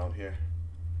Pokemon out here.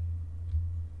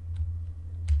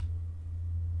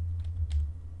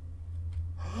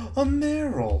 A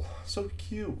Meryl! So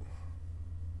cute.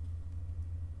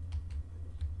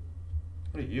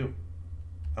 What are you?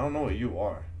 I don't know what you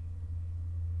are.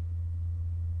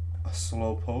 A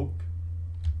Slowpoke?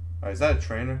 Alright, is that a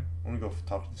trainer? I want to go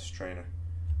talk to this trainer.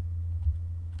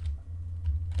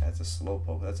 That's a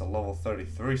Slowpoke. That's a level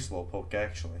 33 Slowpoke,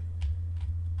 actually.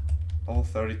 Level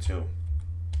 32.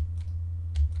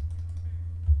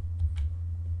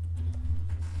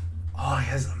 Oh, he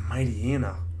has a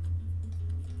Mightyena.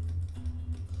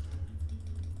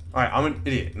 Alright, I'm an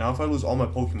idiot. Now if I lose all my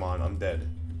Pokemon, I'm dead.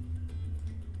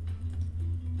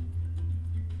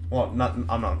 Well, I'm not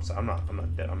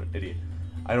dead. I'm an idiot.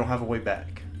 I don't have a way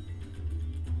back.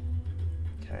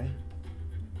 Okay.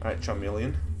 Alright,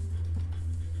 Charmeleon.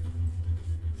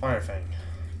 Firefang.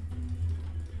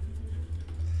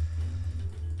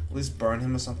 At least burn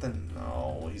him or something?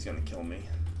 No, he's gonna kill me.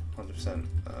 100%.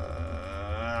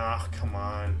 Come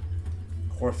on.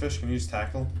 Corphish, can you use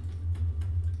Tackle?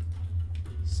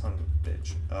 Son of a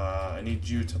bitch. I need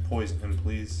you to poison him,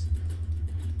 please.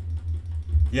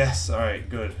 Yes, alright,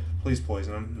 good. Please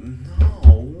poison him.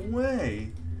 No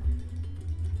way!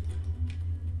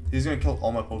 He's gonna kill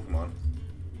all my Pokemon.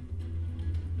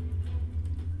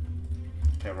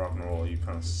 Okay, rock and roll, you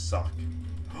kind of suck.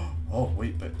 Oh,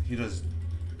 wait, but he does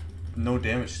no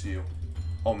damage to you.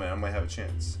 Oh man, I might have a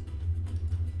chance.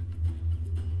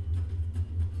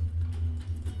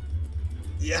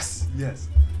 Yes, yes.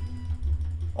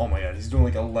 Oh my god, he's doing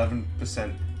like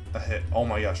 11% a hit. Oh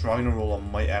my gosh,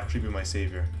 Ragnarola might actually be my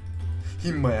savior.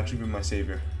 He might actually be my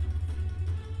savior.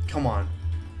 Come on.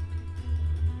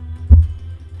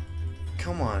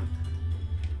 Come on.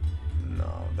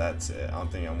 No, that's it. I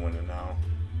don't think I'm winning now.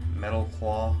 Metal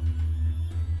Claw.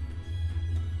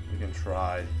 We can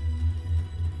try.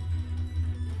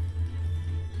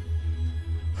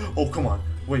 Oh, come on.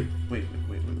 Wait.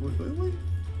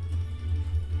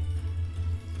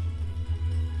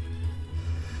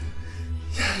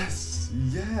 Yes!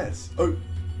 Yes! Oh!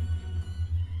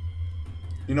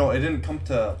 You know, it didn't come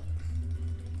to...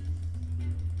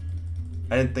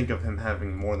 I didn't think of him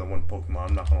having more than one Pokemon,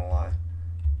 I'm not gonna lie.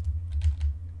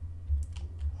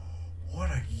 What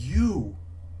are you?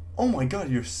 Oh my god,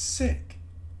 you're sick!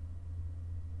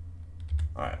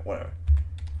 Alright, whatever.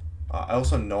 I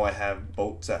also know I have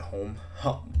boats at home.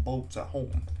 Boats at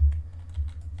home.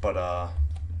 But, I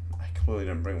clearly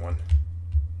didn't bring one.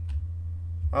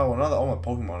 Oh, well, now that all my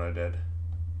Pokemon are dead.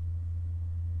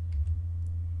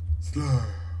 Slow.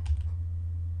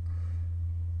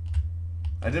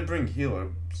 I did bring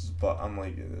healers, but I'm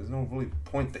like, there's no really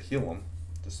point to heal them,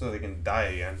 just so they can die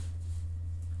again.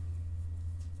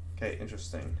 Okay,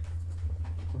 interesting.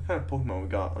 What kind of Pokemon we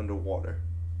got underwater?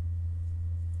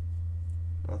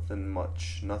 Nothing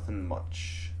much. Nothing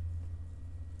much.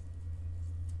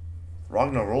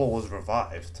 Ragnarola was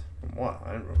revived. From what?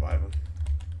 I didn't revive him.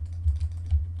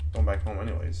 Going back home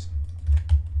anyways.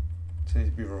 What needs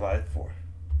to be revived for?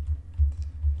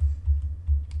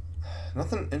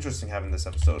 Nothing interesting happened this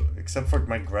episode, except for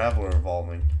my Graveler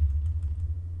evolving.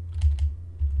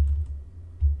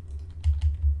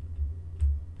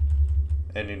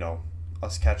 And you know,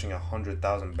 us catching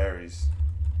 100,000 berries.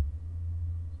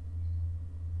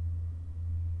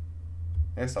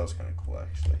 I guess that was kind of cool,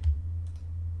 actually.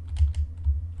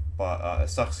 But it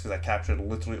sucks because I captured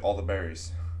literally all the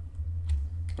berries.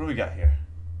 What do we got here?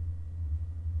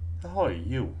 The hell are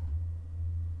you?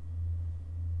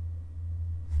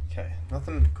 Okay,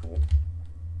 nothing cool.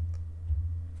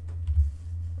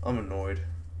 I'm annoyed.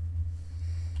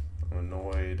 I'm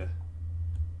annoyed.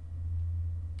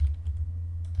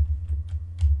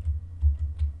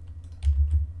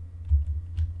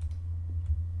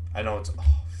 I know it's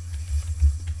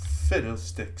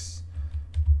fiddlesticks.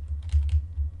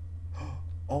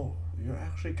 Oh, you're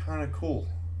actually kind of cool.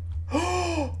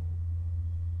 A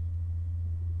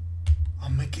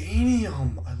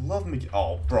Meganium. I love Meganium.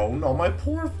 Oh, bro, no, my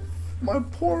poor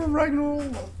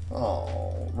Ragnarola.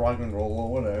 Oh, Ragnarola,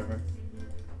 whatever.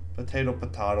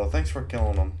 Potato. Thanks for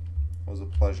killing him. It was a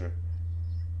pleasure.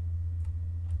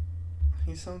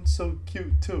 He sounds so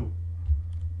cute too.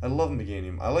 I love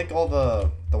Meganium. I like all the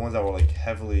ones that were like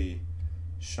heavily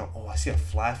shown. Oh, I see a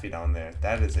Flaffy down there.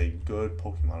 That is a good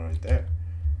Pokemon right there.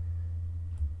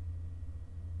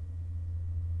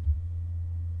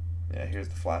 Yeah, here's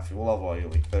the Flaffy. What level are you?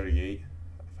 Like 38,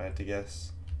 if I had to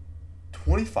guess.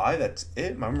 25? That's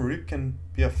it? My Mareep can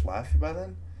be a Flaffy by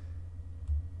then?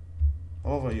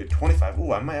 What level are you? 25.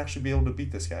 Ooh, I might actually be able to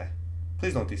beat this guy.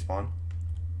 Please don't despawn.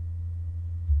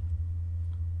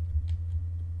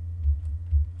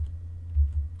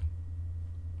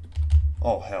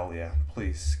 Oh, hell yeah.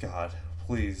 Please, God.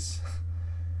 Please.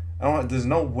 There's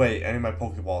no way any of my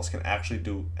Pokeballs can actually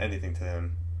do anything to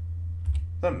him.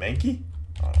 Is that a Mankey?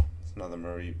 Oh no. Another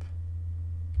Mareep.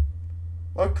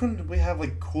 Why couldn't we have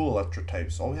like cool electric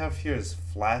types? All we have here is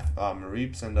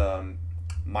Mareeps and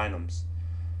Minums.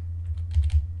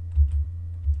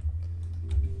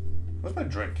 Where's my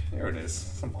drink? Here it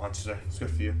is. It's a monster. It's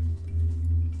good for you.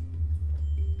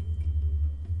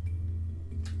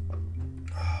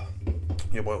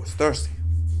 Yeah, boy, I was thirsty.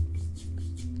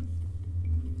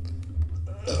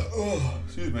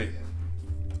 Excuse me.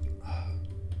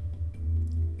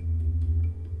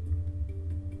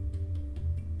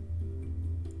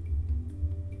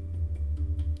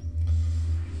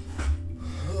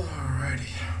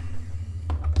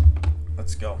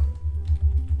 Let's go.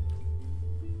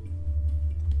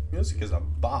 Music is a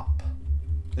bop.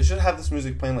 They should have this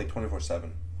music playing like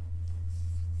 24/7.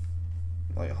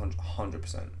 Like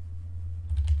 100%.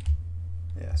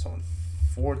 Yeah, so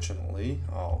unfortunately...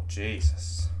 Oh,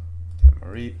 Jesus. Yeah,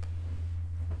 Mareep.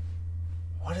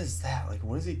 What is that? Like,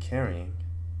 what is he carrying?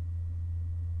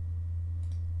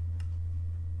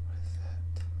 What is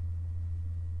that?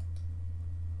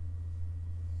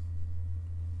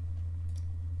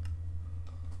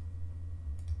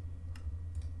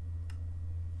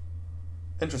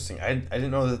 Interesting. I didn't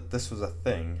know that this was a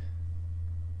thing.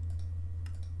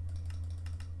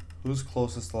 Who's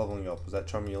closest to leveling up? Was that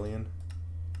Charmeleon?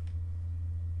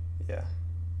 Yeah.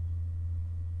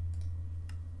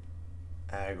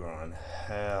 Aggron.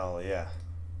 Hell yeah.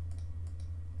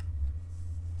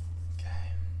 Okay.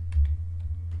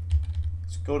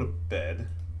 Let's go to bed.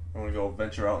 I'm gonna go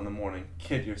venture out in the morning.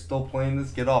 Kid, you're still playing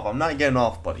this? Get off. I'm not getting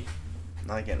off, buddy.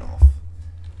 Not getting off.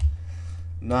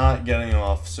 Not getting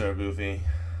off, Sir Goofy.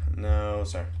 No,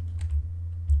 sir.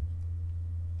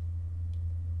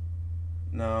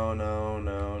 No.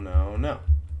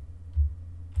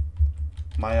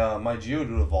 My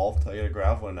Geodude evolved. I get a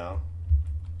Graveler now.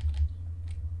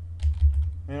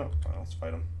 You know, let's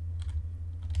fight him.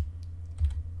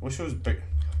 Wish it was big.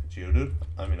 Geodude?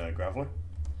 I mean, Graveler.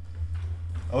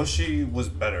 I wish she was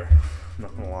better. I'm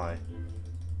not gonna lie.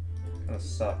 Kinda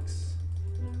sucks.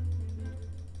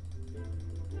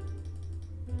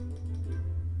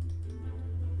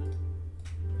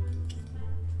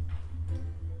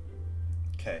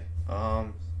 Okay,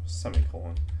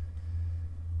 semicolon.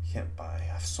 Can't buy. I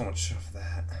have so much of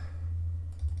that.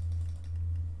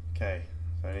 Okay,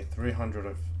 so I need 300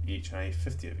 of each, and I need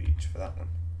 50 of each for that one.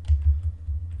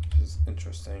 Which is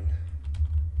interesting.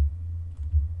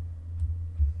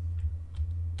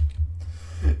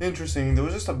 Interesting. There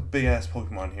was just a big ass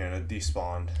Pokemon here and it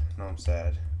despawned. Now I'm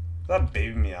sad. Is that a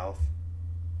baby Meowth?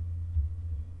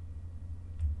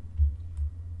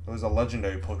 There was a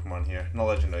legendary Pokemon here. No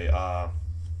legendary.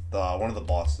 One of the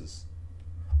bosses.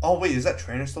 Oh wait, is that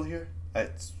trainer still here?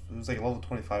 It was like level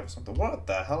 25 or something. What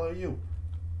the hell are you?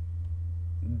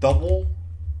 Double?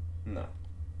 No.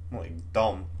 I'm like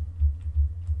dumb.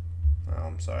 Oh,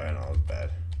 I'm sorry. I know it was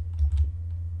bad.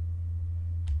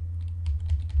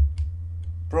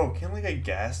 Bro, can't like a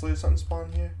Ghastly or something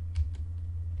spawn here?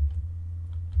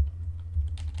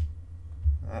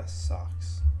 That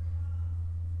sucks.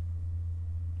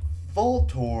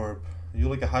 Voltorb. Are you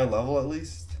like a high level at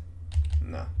least?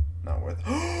 No, not worth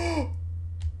it.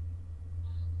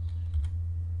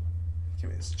 Give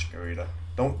me this Chikorita.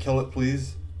 Don't kill it,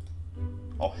 please.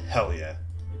 Oh, hell yeah.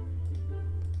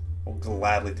 I'll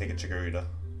gladly take a Chikorita.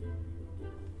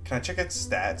 Can I check its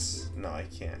stats? No, I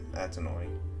can't. That's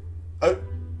annoying. Oh!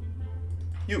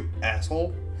 You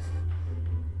asshole!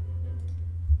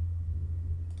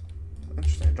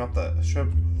 Interesting, I dropped that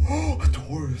shrimp. Oh, a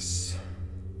Taurus!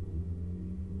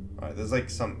 Alright, there's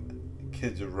like some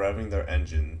kids revving their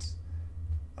engines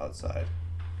outside.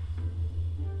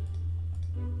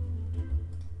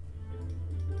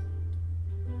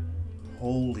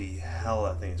 Holy hell,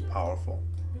 that thing is powerful.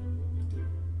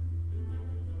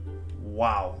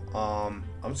 Wow.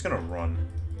 I'm just gonna run.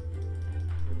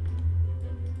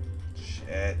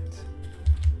 Shit.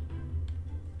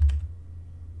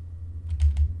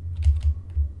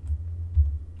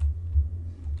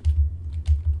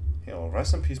 Hey, well,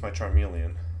 rest in peace, my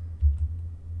Charmeleon.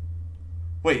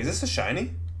 Wait, is this a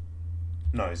shiny?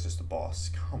 No, he's just a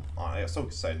boss. Come on, I got so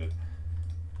excited.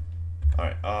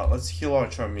 Alright, let's heal our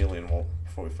Charmeleon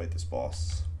before we fight this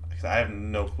boss. Because I have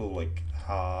no clue, like,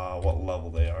 what level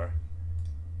they are.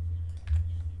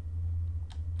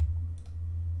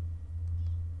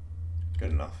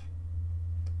 Good enough.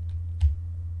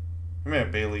 Come here,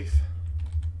 Bayleaf.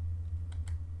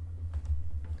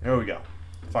 Here we go.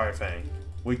 Fire Fang.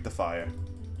 Weak to fire.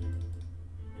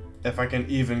 If I can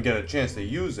even get a chance to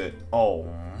use it. Oh.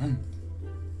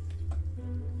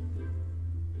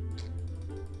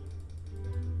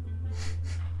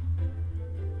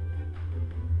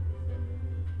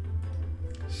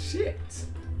 Shit.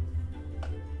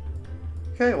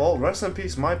 Okay, well, rest in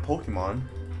peace, my Pokemon.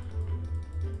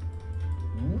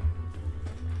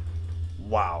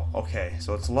 Wow, okay,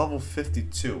 so it's level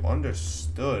 52.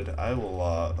 Understood. I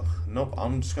will, nope,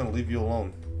 I'm just gonna leave you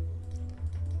alone.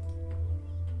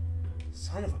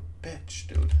 Son of a bitch,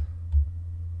 dude.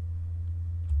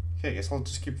 Okay, I guess I'll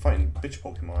just keep fighting bitch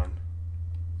Pokemon.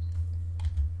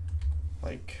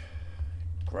 Like,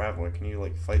 Graveler, can you,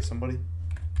 like, fight somebody?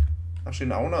 Actually,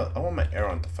 no, I want my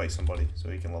Aeron to fight somebody so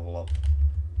he can level up.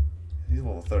 He's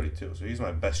level 32, so he's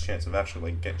my best chance of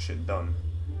actually, like, getting shit done.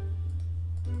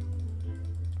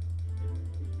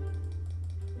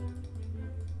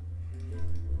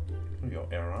 Here we go,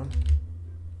 Aeron.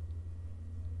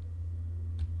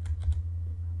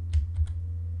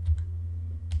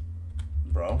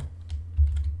 Bro.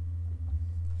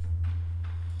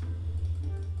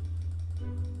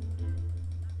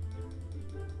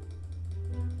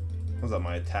 Was that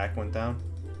my attack went down?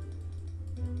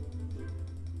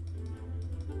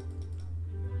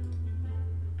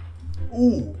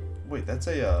 Ooh, wait, that's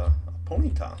a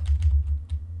Ponyta.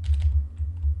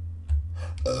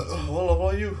 What level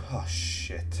are you? Oh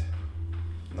shit,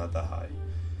 not that high.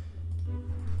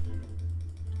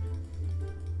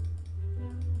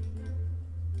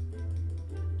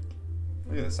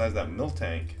 Look at the size of that milk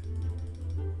tank.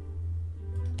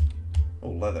 Oh,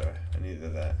 leather. I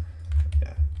needed that.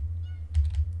 Yeah.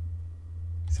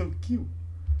 So cute.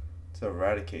 It's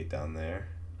Eradicate down there.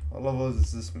 What level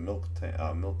is this milk tank?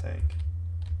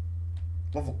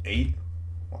 Level 8?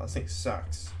 Wow, this thing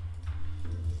sucks.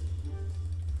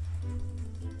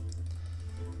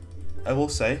 I will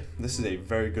say, this is a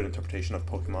very good interpretation of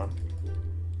Pokemon.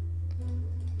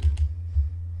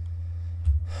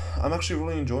 I'm actually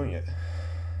really enjoying it.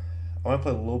 I want to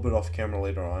play a little bit off camera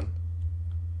later on.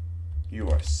 You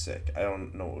are sick. I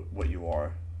don't know what you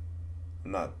are.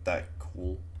 I'm not that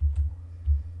cool.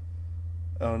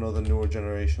 I don't know the newer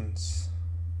generations.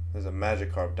 There's a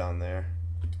Magikarp down there.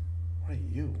 What are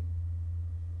you?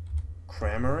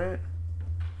 Cramorant?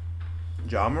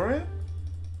 Jamorant?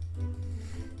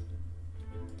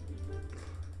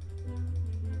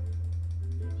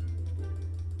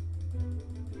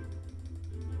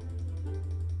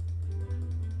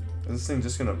 Is this thing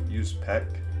just gonna use Peck?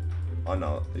 Oh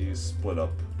no, they use Split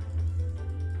Up.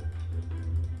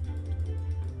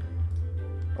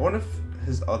 I wonder if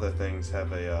his other things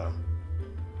have a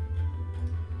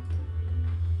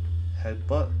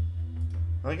Headbutt?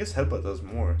 I guess headbutt does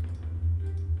more.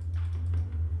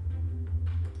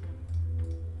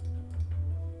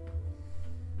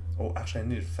 Oh, actually I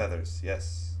needed feathers,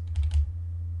 yes.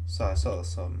 So I saw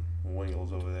some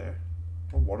Wingles over there.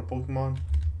 Oh, water Pokemon?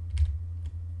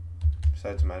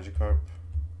 Besides Magikarp.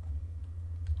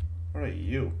 What are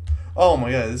you? Oh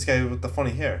my god, this guy with the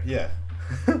funny hair, yeah.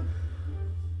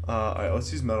 Alright,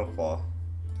 let's use Metal Claw.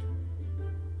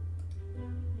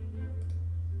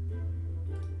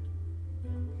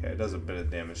 Okay, it does a bit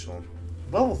of damage to him.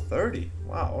 Level 30?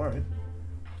 Wow, alright.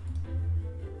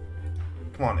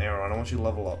 Come on, Aaron, I want you to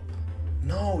level up.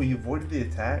 No, he avoided the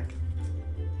attack?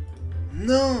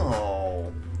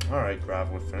 No! Alright,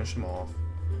 Graveler, finish him off.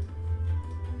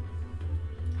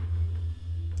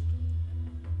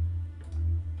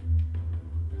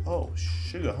 Oh,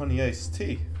 sugar honey iced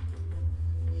tea.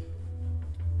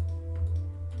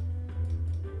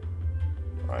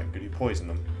 Alright, good, you poisoned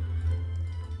him.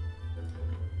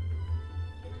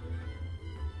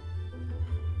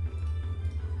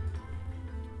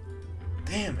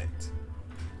 Damn it!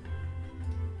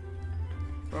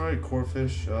 Alright,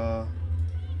 Corphish,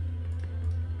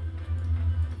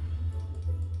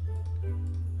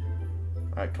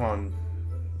 Alright, come on.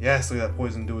 Yes, look at that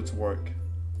poison do its work.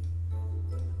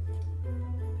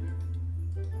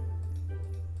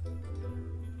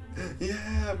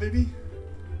 Yeah, baby!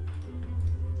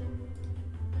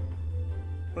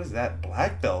 What is that?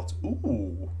 Black belt?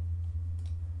 Ooh!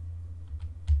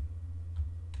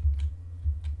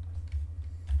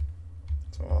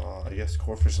 So, I guess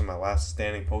Corphish is my last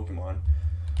standing Pokemon.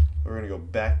 We're gonna go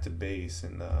back to base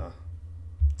and,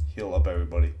 heal up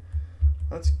everybody.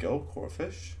 Let's go,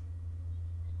 Corphish.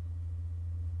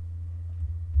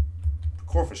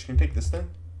 Corphish, can you take this thing?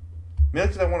 Maybe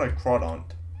because I want a Crawdaunt.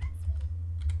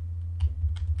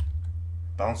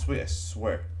 Bounce away, I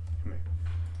swear. Come here.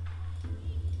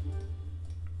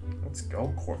 Let's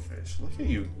go, Corphish. Look at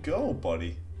you go,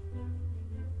 buddy.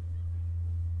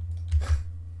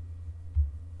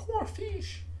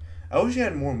 Corphish. I wish he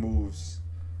had more moves.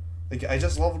 Like, I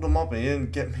just leveled him up and he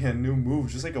didn't get me a new move.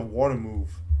 Just like a water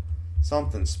move.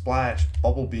 Something. Splash.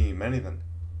 Bubble beam. Anything.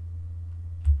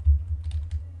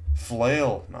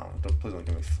 Flail. No, please don't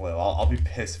give me Flail. I'll be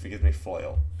pissed if he gives me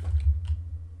Flail.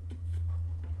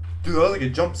 Dude, that was like a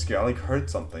jump scare. I like heard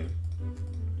something.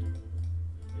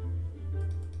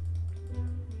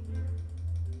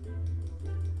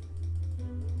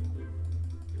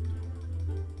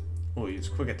 Oh, he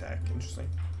used quick attack. Interesting.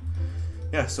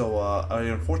 Yeah, so I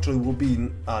unfortunately will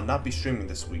be not be streaming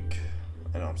this week.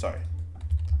 I know, I'm sorry.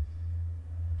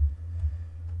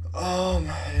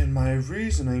 And my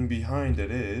reasoning behind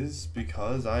it is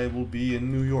because I will be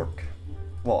in New York.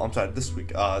 Well, I'm sorry, this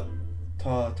week.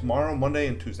 Tomorrow, Monday,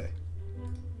 and Tuesday.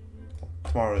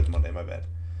 Tomorrow is Monday, my bad.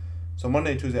 So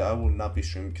Monday and Tuesday I will not be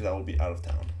streaming because I will be out of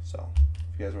town. So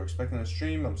if you guys were expecting a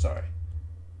stream, I'm sorry.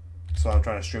 So I'm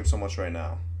trying to stream so much right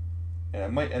now. And I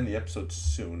might end the episode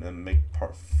soon and make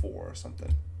part 4 or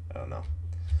something. I don't know.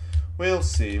 We'll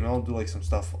see. Maybe I'll do like some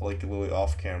stuff like literally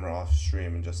off camera, off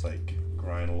stream, and just like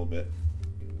grind a little bit.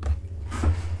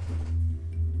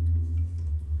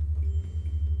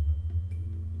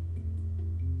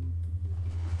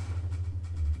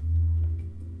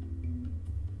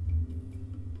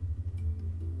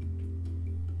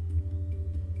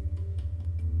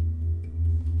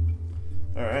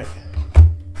 Alright.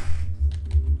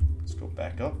 Let's go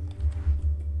back up.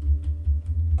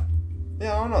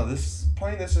 Yeah, I don't know.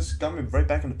 Playing this just got me right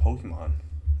back into Pokemon.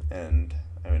 And,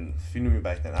 I mean, if you knew me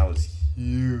back then, I was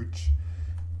huge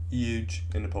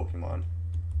into Pokemon.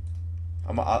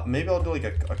 Maybe I'll do like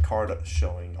a card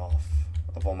showing off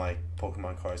of all my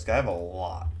Pokemon cards. I have a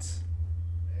lot.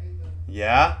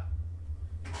 Yeah?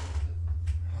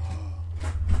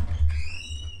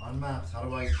 On maps, how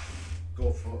do I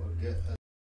go for get a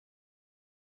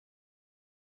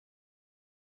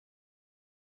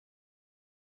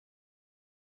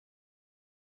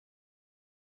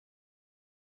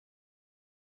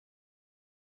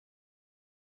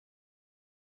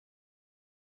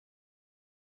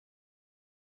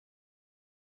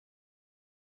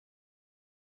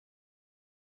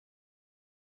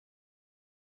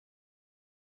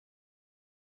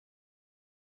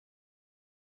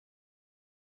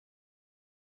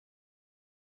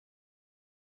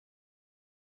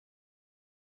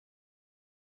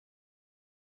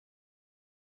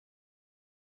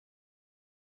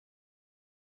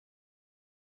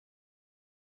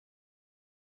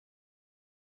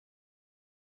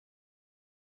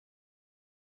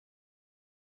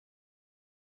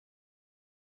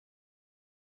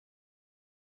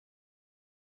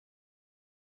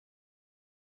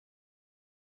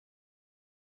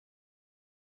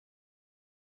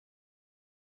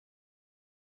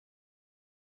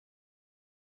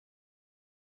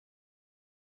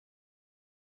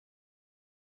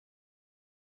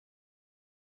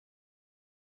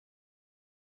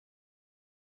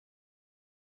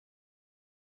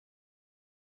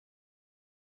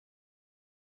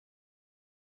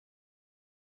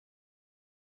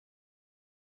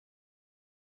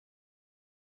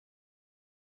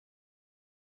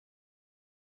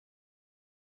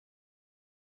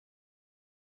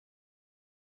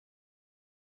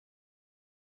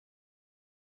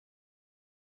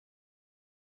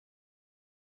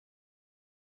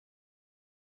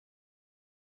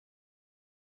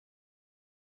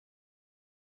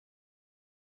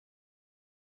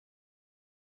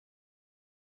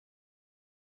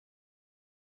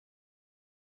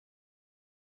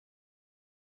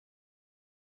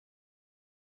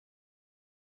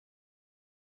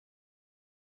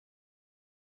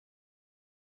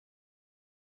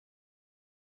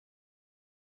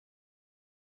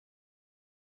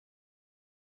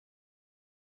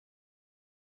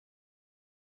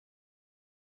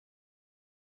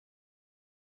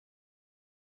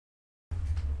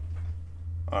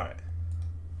Alright.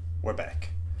 We're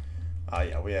back.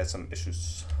 Yeah, we had some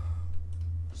issues.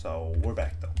 So, we're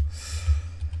back though.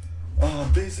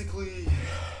 Basically,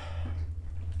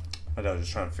 I was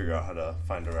just trying to figure out how to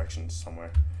find directions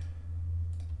somewhere.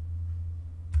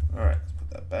 Alright, let's put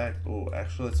that back. Oh,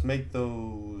 actually, let's make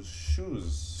those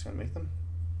shoes. Can I make them?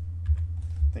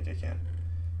 I think I can.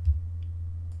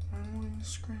 I'm going to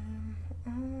scream.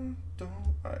 Oh, don't.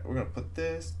 Alright, we're going to put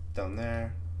this down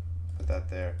there. Put that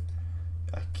there.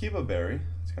 Akiba berry.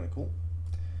 It's kind of cool.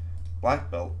 Black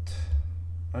belt.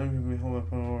 I'm going to be holding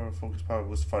up more focus power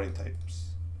boost fighting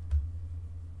types.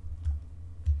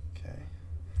 Okay.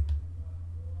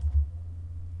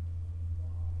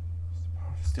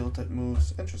 Steel type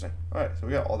moves. Interesting. Alright, so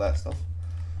we got all that stuff.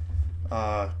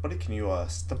 Buddy, can you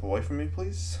step away from me,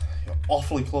 please? You're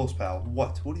awfully close, pal.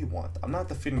 What? What do you want? I'm not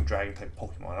defeating dragon type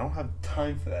Pokemon. I don't have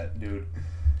time for that, dude.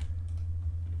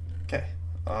 Okay.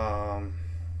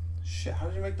 Shit, how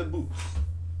did you make the boots?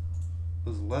 It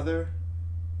was leather.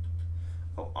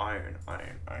 Oh, iron. I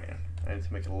need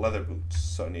to make leather boots,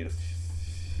 so I need a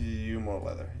few more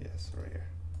leather. Yes, right here.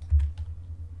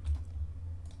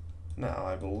 Now,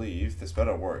 I believe this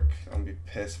better work. I'm gonna be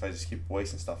pissed if I just keep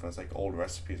wasting stuff and it's like old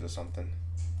recipes or something.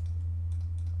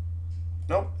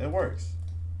 Nope, it works.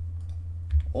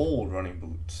 Old running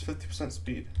boots, 50%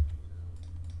 speed.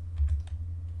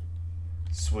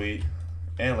 Sweet.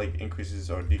 And like increases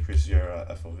or decreases your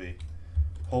FOV.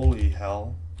 Holy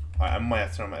hell. I might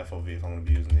have to turn on my FOV if I'm going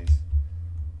to be using these.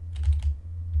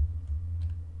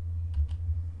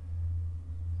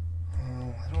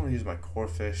 I don't want to use my core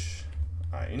fish.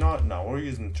 Alright, you know what? No, we're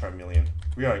using Charmeleon.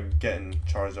 We are getting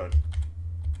Charizard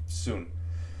soon.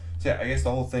 So yeah, I guess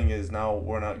the whole thing is now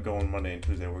we're not going Monday and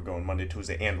Tuesday. We're going Monday,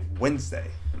 Tuesday, and Wednesday.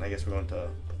 And I guess we're going to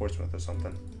Portsmouth or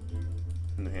something.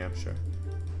 New Hampshire.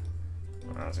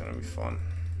 That's going to be fun.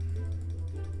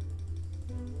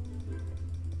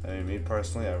 I mean, me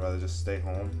personally, I'd rather just stay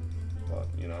home, but,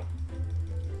 you know,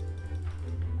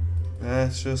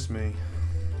 that's just me.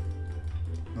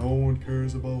 No one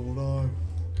cares about what I want.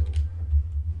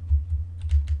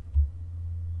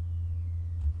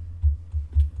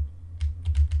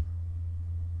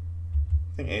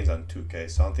 I think Ains on 2K,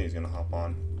 so I don't think he's gonna hop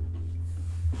on.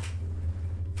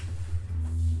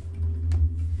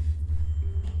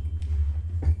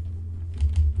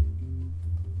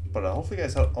 But hopefully you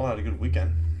guys all had a good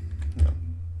weekend. Yeah,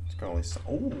 it's gonna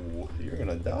oh, you're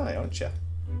gonna die, aren't you?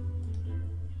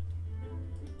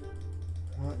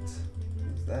 What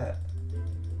is that?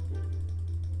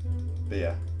 But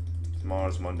yeah,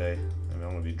 tomorrow's Monday. I mean,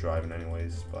 I'm gonna be driving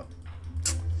anyways, but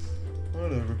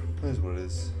whatever. It is what it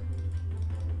is.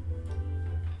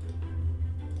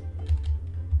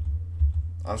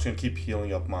 I'm just gonna keep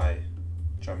healing up my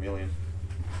Charmeleon.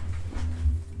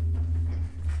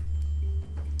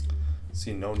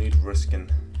 See, no need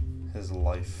risking his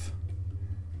life.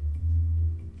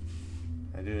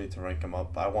 I do need to rank him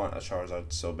up. I want a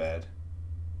Charizard so bad.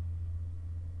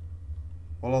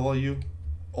 What level are you?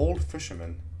 Old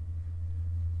fisherman.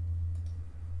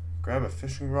 Grab a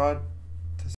fishing rod.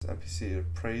 This NPC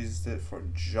praised it for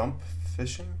jump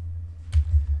fishing.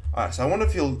 Alright, so I wonder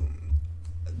if he'll...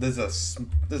 There's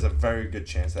a very good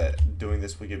chance that doing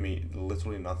this will give me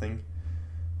literally nothing.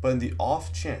 But in the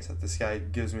off chance that this guy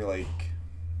gives me like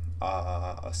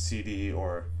a CD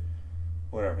or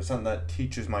whatever, something that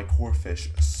teaches my core fish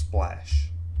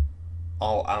splash,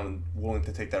 I'm willing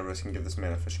to take that risk and give this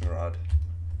man a fishing rod.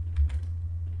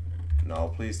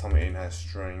 No, please tell me Aiden has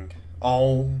string.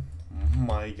 Oh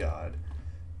my god.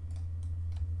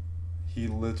 He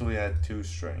literally had 2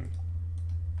 string.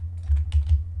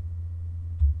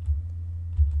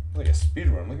 Like a speed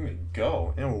run, look at me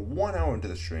go. And we're 1 hour into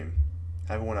the stream.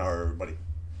 Have a 1 hour, everybody.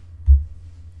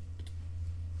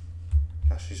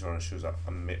 Gosh, he's running shoes up.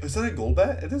 Is that a gold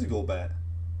bat? It is a gold bat.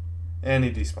 And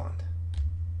he despawned.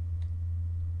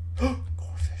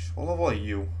 Goldfish. What level are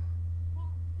you?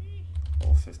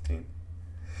 Level 15.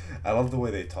 I love the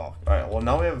way they talk. Alright, well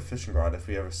now we have a fishing rod if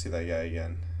we ever see that guy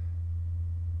again.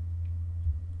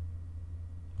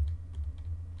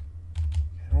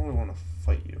 I don't really want to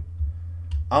fight you.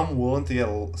 I'm willing to get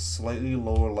a slightly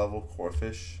lower level core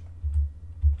fish.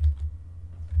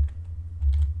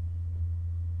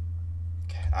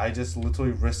 I just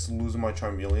literally risked losing my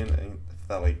Charmeleon and if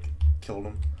that like killed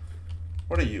him.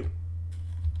 What are you?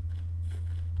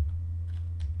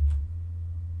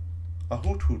 A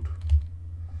hoot hoot.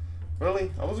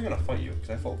 Really? I wasn't gonna fight you because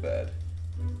I felt bad.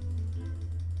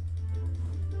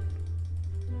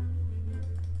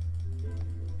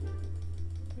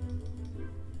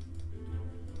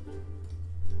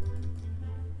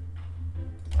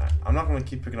 I'm not gonna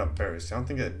keep picking up berries. I don't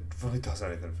think it really does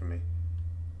anything for me.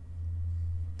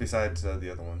 Besides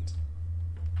the other ones.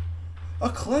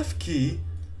 A clef key?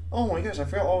 Oh my gosh, I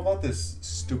forgot all about this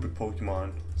stupid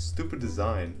Pokemon. Stupid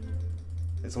design.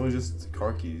 It's always just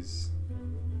car keys.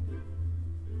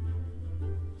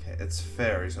 Okay, it's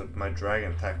fairy, so my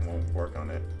dragon attack won't work on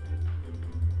it.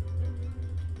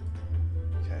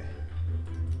 Okay.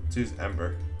 Let's use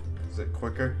Ember. Is it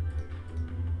quicker?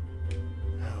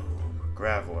 Oh,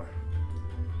 Graveler.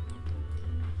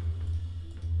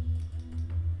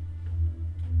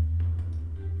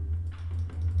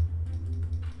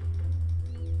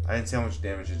 I didn't see how much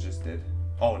damage it just did.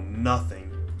 Oh, nothing.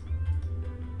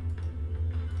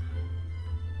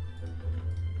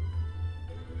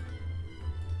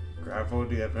 Gravel,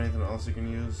 do you have anything else you can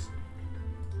use?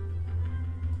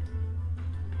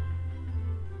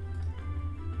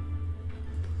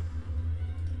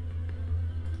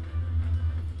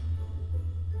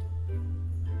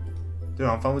 Dude,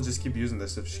 I'm fine with just keep using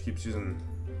this if she keeps using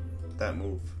that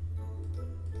move.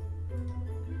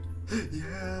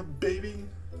 Yeah, baby.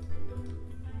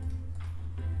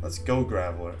 Let's go,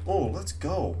 Graveler. Oh, let's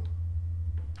go.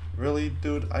 Really,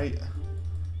 dude? I'm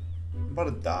about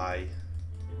to die.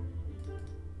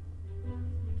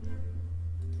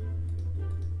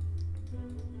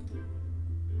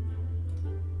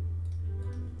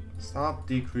 Stop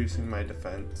decreasing my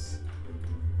defense,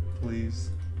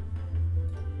 please.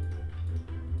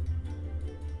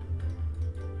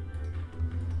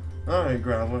 Alright,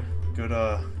 Graveler.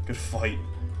 Good fight.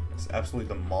 Let's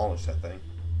absolutely demolish that thing.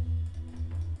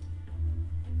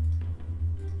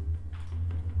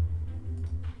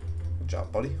 Good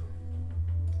job, buddy.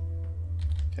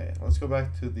 Okay, let's go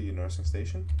back to the nursing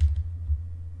station.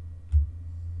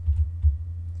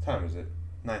 What time is it?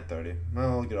 9:30. Well,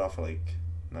 I'll get off at like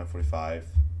 9:45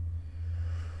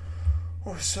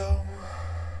 or so.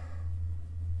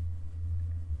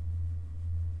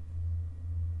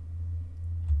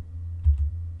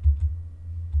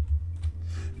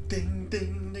 Ding,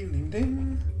 ding, ding, ding,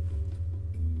 ding.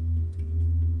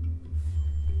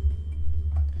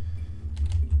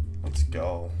 Let's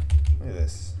go. Look at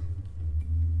this.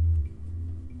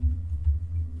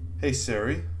 Hey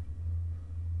Siri.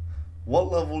 What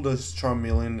level does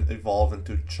Charmeleon evolve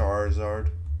into Charizard?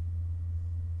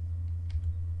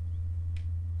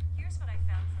 Here's what I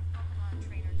found from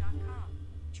PokemonTrainer.com.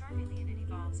 Charmeleon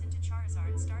evolves into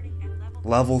Charizard starting at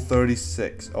level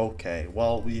 36. Okay,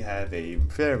 well, we have a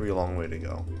very long way to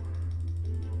go.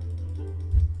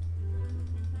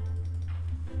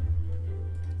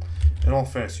 In all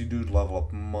fairness, you do level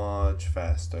up much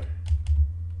faster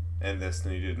in this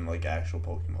than you did in like actual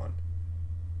Pokemon.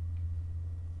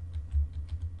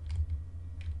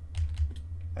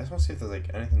 I just want to see if there's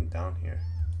like anything down here.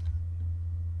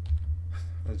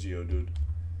 A Geodude.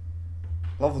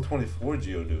 Level 24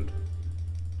 Geodude.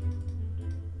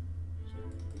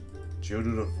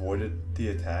 Geodude avoided the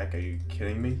attack? Are you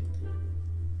kidding me?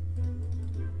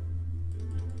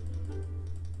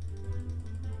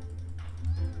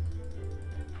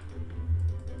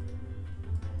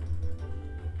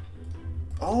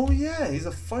 Oh yeah, he's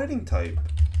a fighting type.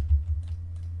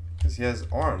 Because he has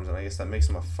arms, and I guess that makes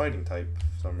him a fighting type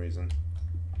for some reason.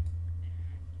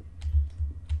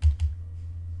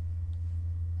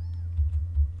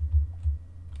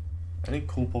 Any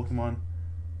cool Pokemon?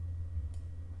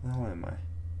 How am I?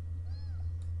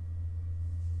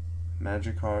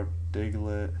 Magikarp,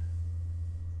 Diglett.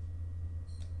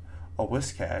 Oh,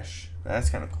 Whiscash. That's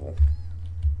kind of cool.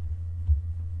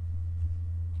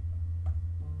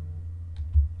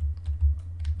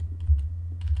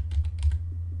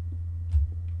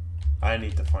 I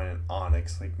need to find an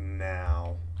Onix, like,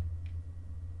 now.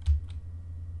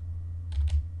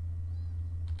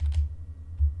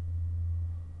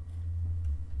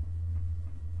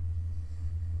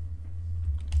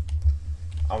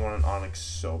 I want an Onix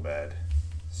so bad.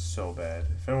 So bad.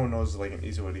 If anyone knows, like, an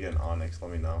easy way to get an Onix,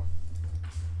 let me know.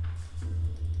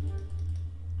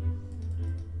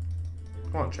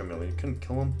 Come on, Charmeleon, you couldn't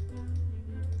kill him?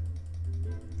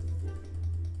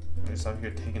 He's out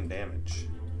here taking damage.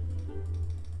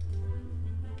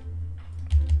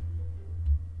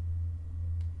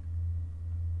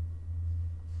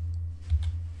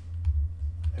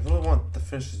 I really want to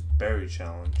finish this berry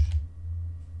challenge.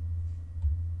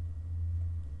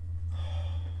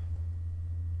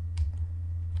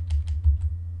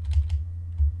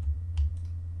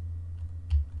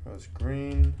 That was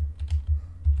green.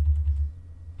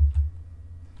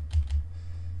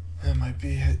 That might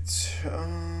be it.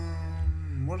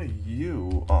 What are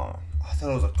you? Oh, I thought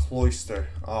it was a Cloyster.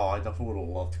 Oh, I definitely would have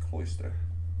loved Cloyster.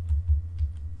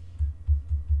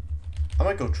 I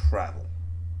might go travel.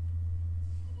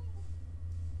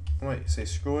 I might say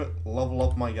screw it, level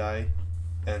up my guy,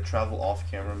 and travel off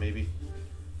camera maybe.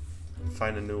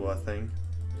 Find a new thing.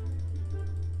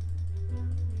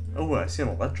 Oh, I see an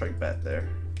electric bat there.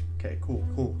 Okay,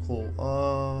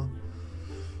 cool.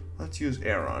 Let's use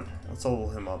Aaron. Let's level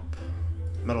him up.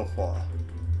 Metal Claw.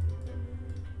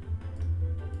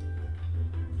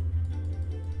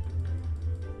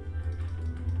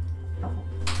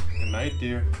 Good night,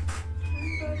 dear.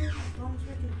 Mom's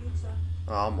making pizza.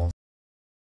 Almost.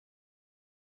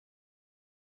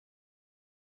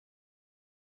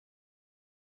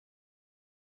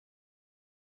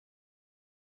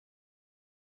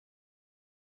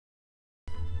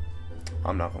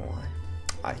 I'm not gonna lie.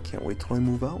 I can't wait till I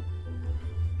move out.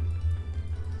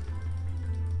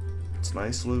 It's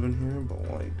nice living here, but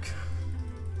like,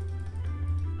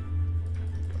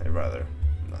 I'd rather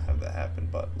not have that happen.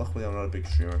 But luckily, I'm not a big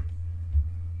streamer,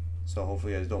 so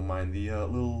hopefully, you guys don't mind the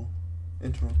little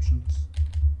interruptions.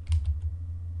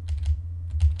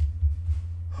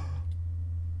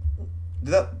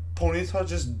 Did that ponytail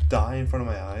just die in front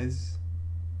of my eyes?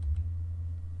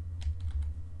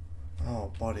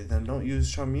 Oh, buddy, then don't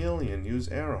use Charmeleon, use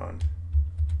Aaron.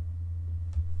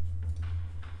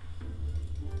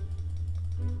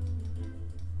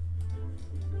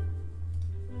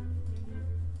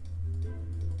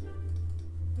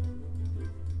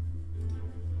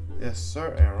 Yes,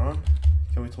 sir, Aaron.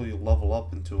 Can't wait till you level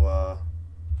up into,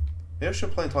 maybe I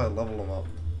should play until I level him up.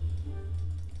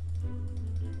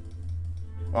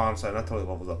 Oh, I'm sorry, not till he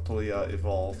levels up, till he,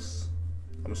 evolves.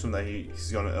 I'm assuming that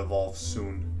he's gonna evolve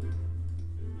soon.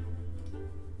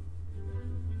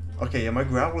 Okay, yeah, my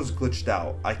gravel is glitched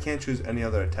out. I can't choose any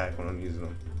other attack when I'm using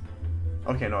them.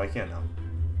 Okay, no, I can now.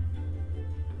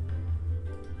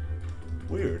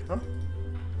 Weird, huh?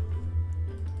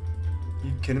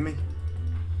 You kidding me?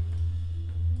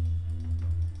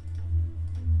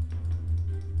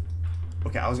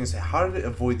 Okay, I was gonna say, how did it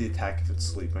avoid the attack if it's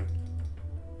sleeping?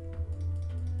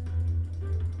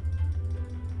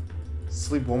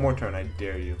 Sleep one more turn, I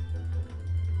dare you.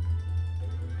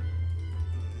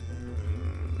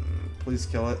 Please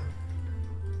kill it.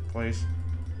 Please.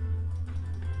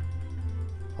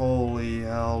 Holy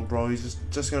hell, bro. He's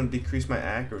just gonna decrease my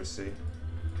accuracy.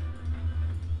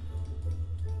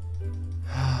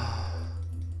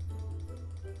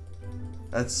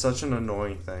 That's such an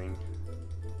annoying thing.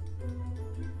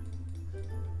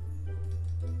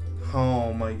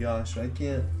 Oh my gosh, I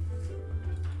can't.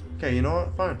 Okay, you know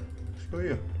what? Fine. Screw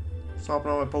you.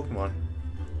 Stomping on my Pokemon.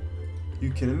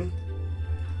 You kidding me?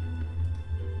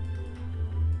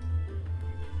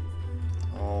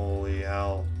 Holy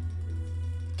hell.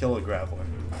 Kill it, Graveler.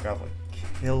 Graveler.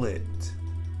 Kill it.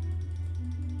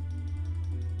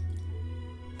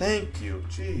 Thank you.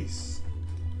 Jeez.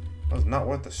 That was not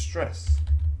worth the stress.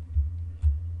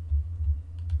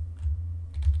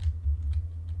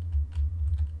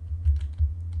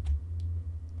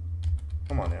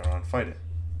 Come on, Aaron. Fight it.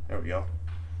 There we go.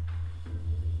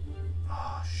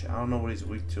 Oh, shit. I don't know what he's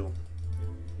weak to.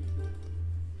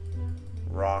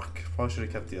 Rock. Probably should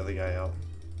have kept the other guy out.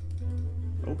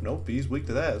 Oh, nope. He's weak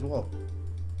to that as well.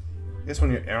 I guess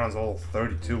when your Aaron's level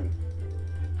 32.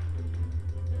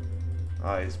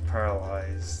 Ah, he's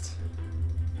paralyzed.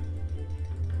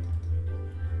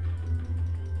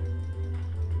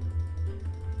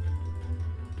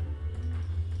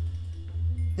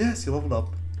 Yes, he leveled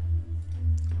up.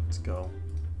 Let's go.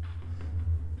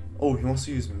 Oh, he wants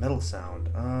to use Metal Sound.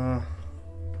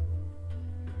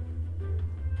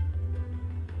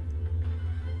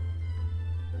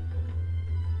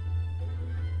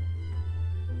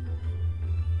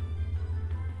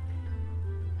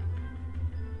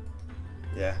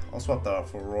 Yeah, I'll swap that out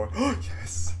for Roar. Oh,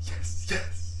 yes, yes,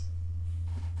 yes.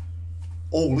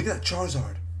 Oh, look at that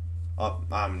Charizard.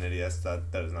 I'm an idiot.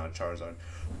 That is not a Charizard.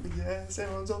 Yes,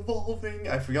 everyone's evolving.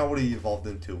 I forgot what he evolved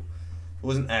into. It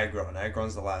wasn't Aggron.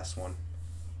 Aggron's the last one.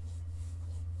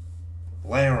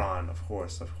 Lairon, of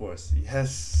course, of course.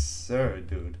 Yes, sir,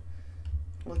 dude.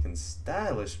 Looking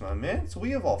stylish, my man. So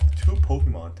we evolved 2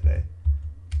 Pokemon today.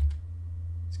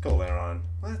 Let's go, Lairon.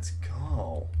 Let's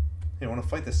go. Hey, want to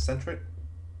fight this Centric?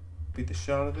 Beat the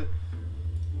shit out of it.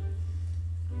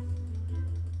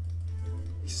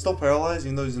 He's still paralyzed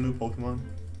even though he's a new Pokemon.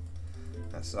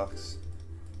 That sucks.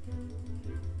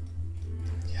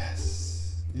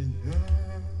 Yes. Yeah,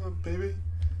 baby.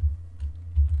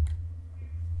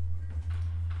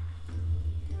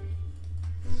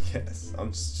 Yes.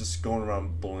 I'm just going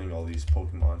around bullying all these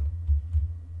Pokemon.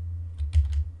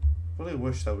 Really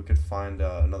wish that we could find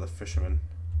another fisherman.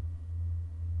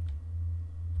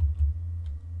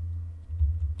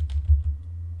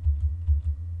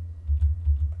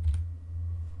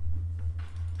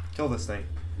 Kill this thing.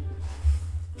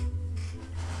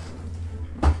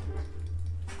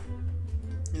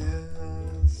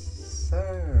 Yes,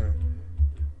 sir.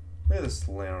 Look at this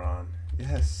Laron.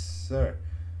 Yes, sir.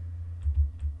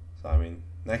 So, I mean,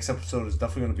 next episode is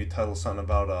definitely going to be titled something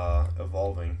about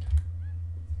evolving.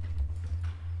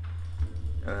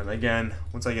 And then again,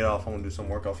 once I get off, I'm going to do some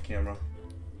work off camera.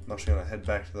 I'm actually going to head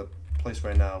back to the place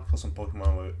right now, kill some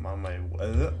Pokemon on my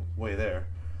way there.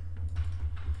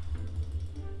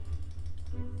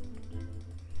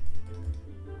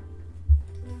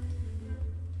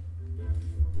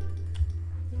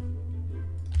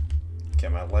 Okay,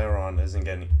 my Laron isn't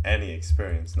getting any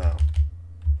experience now.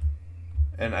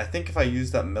 And I think if I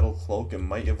use that metal cloak, it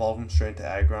might evolve him straight into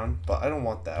Aggron, but I don't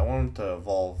want that. I want him to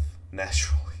evolve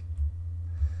naturally.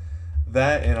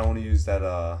 That, and I want to use that,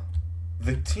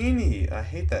 Victini. I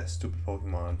hate that stupid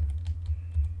Pokemon.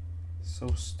 So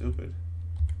stupid.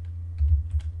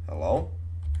 Hello?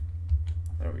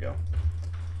 There we go.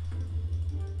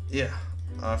 Yeah,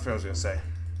 I forgot what I was gonna say.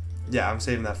 Yeah, I'm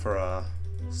saving that for,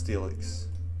 Steelix.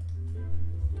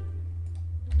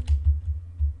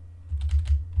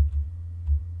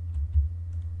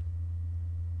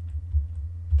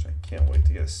 Which I can't wait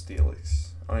to get a Steelix.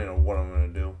 I don't even know what I'm gonna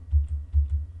do.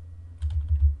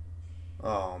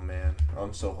 Oh man,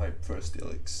 I'm so hyped for a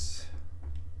Steelix.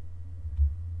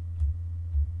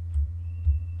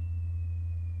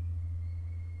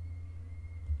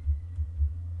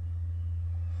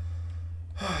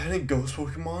 Any ghost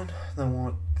Pokemon that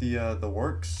want the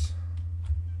works?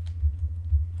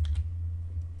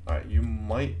 Alright, you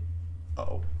might.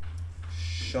 Uh-oh.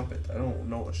 Shuppet. I don't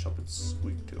know what Shuppets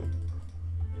weak to.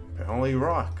 Apparently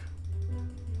rock.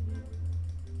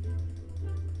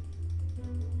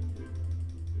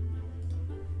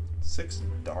 Six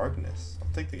darkness. I'll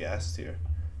take the gas tier.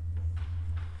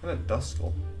 And a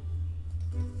Duskull.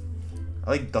 I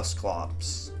like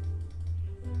Dusclops.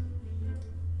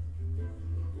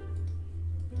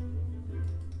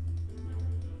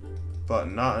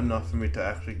 But not enough for me to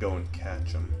actually go and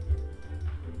catch him.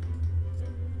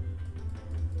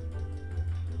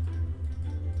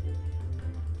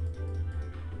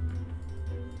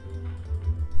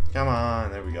 Come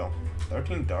on, there we go.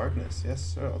 13 darkness. Yes,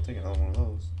 sir. I'll take another one of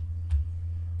those.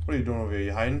 What are you doing over here?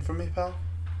 You hiding from me, pal?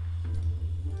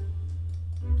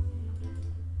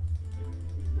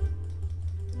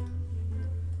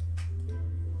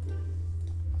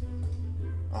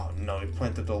 Oh no, he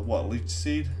planted the what? Leech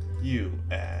seed? You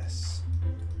ass.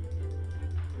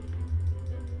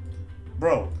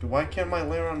 Bro, why can't my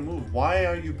Laron move? Why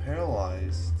are you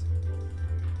paralyzed?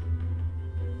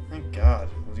 Thank God.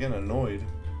 I was getting annoyed.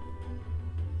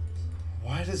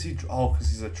 Why does he... Oh, because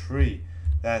he's a tree.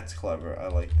 That's clever. I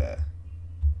like that.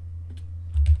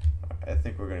 I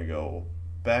think we're going to go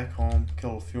back home,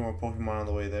 kill a few more Pokemon on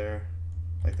the way there.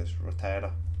 Like this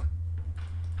Rattata.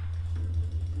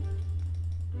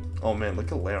 Oh man,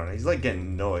 look at Laron. He's like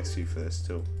getting no XP for this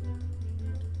too.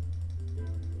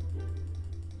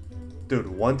 Dude,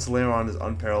 once Laron is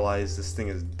unparalyzed, this thing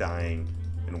is dying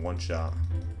in one shot.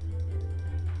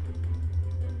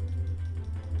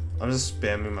 I'm just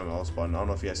spamming my mouse button. I don't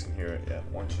know if you guys can hear it. Yeah,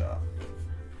 one shot.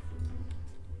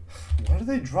 Why do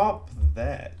they drop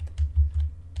that?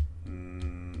 A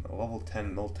level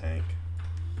 10 Miltank.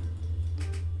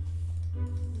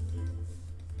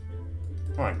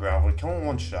 Come on, Gravel, kill him in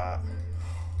one shot.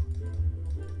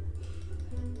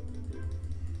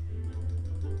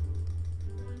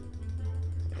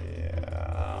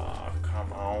 Yeah,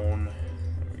 come on. There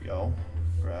we go.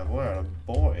 Gravel, a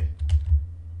boy.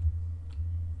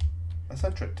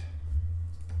 Eccentric.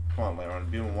 Come on,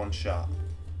 Laron, beat him in one shot.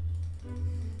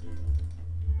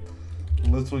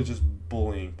 Literally just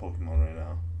bullying Pokemon right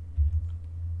now.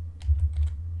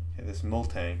 Okay, this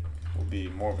Miltank will be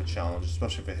more of a challenge,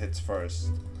 especially if it hits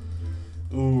first.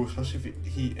 Ooh, especially if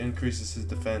he increases his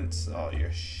defense. Oh, you're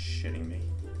shitting me.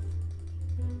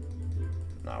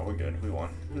 Nah, we're good. We won.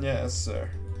 Yes, sir.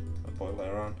 My boy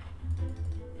Laron.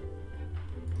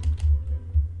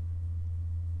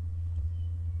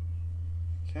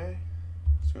 Okay.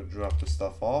 Let's go drop this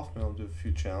stuff off. Maybe I'll do a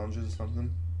few challenges or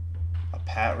something. A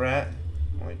pat rat?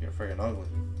 Like, you're freaking ugly.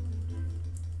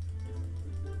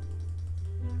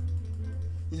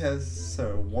 Yes,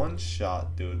 sir. One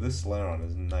shot, dude. This Laron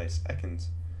is nice.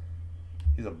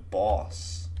 He's a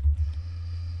boss.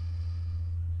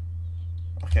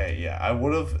 Okay, yeah. I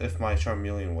would have if my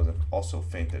Charmeleon wasn't also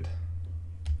fainted.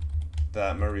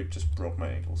 That Mareep just broke my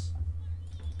ankles.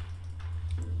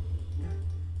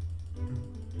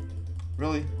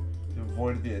 Really? You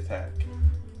avoided the attack.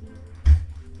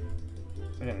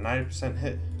 It's like a 90%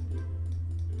 hit.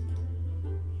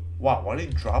 Wow, why did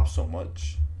he drop so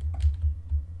much?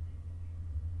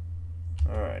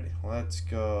 Alrighty, let's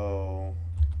go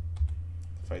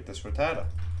fight this Rattata.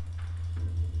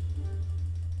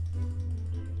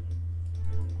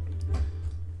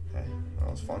 Okay, that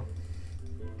was fun.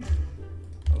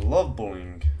 I love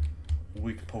bullying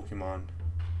weak Pokemon.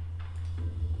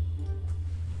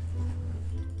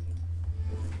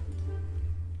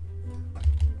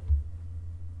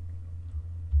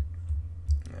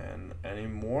 And any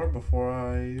more before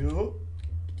I... Oh,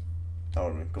 that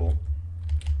would have been cool.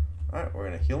 Alright, we're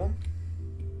gonna heal him.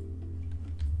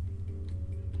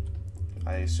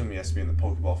 I assume he has to be in the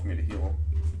Pokeball for me to heal him.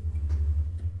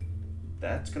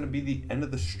 That's gonna be the end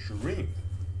of the stream.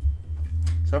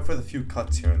 Except for the few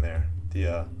cuts here and there.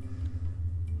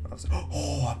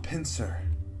 Oh, a pincer.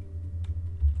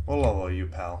 What level are you,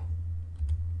 pal?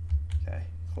 Okay,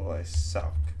 cool, I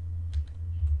suck.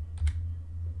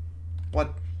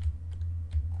 What?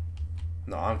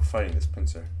 No, I'm fighting this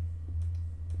pincer.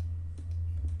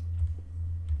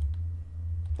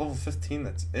 Level 15,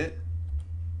 that's it?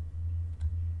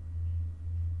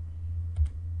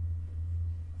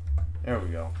 There we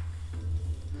go.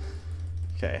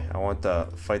 Okay, I want to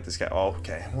fight this guy. Oh,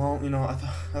 okay. Well, you know, I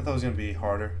thought it was gonna be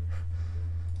harder.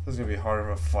 It was gonna be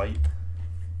harder of a fight.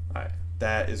 Alright,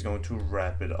 that is going to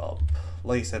wrap it up.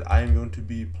 Like I said, I am going to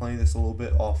be playing this a little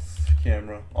bit off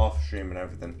camera, off stream and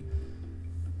everything.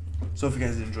 So if you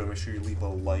guys did enjoy, make sure you leave a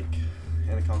like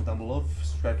and a comment down below.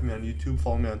 Subscribe to me on YouTube,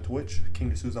 follow me on Twitch, King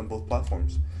D'Souza on both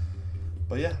platforms.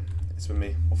 But yeah, it's been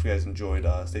me. Hope you guys enjoyed.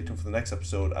 Stay tuned for the next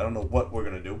episode. I don't know what we're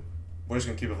gonna do. We're just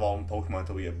gonna keep evolving Pokemon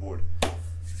until we get bored.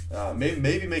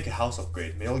 Maybe make a house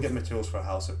upgrade. Maybe I'll get materials for a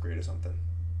house upgrade or something.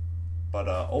 But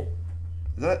oh,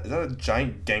 is that a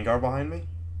giant Gengar behind me?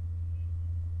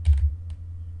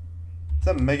 Is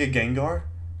that Mega Gengar?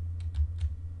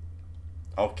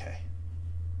 Okay.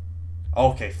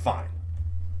 Okay, fine.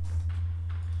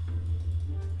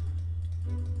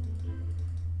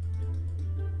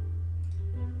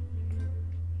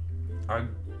 Our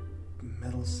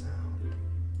metal sound.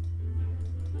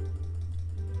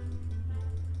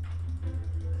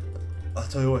 I'll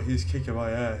tell you what, he's kicking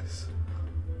my ass.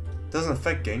 Doesn't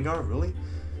affect Gengar, really?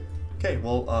 Okay,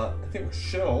 well, I think we're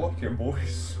shit out of luck here,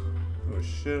 boys. We're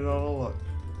shit out of luck.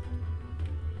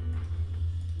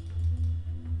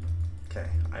 Okay,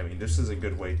 I mean, this is a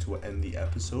good way to end the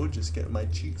episode. Just getting my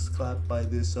cheeks clapped by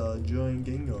this giant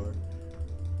Gengar.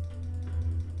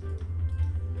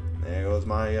 There goes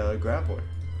my grappler.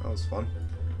 That was fun.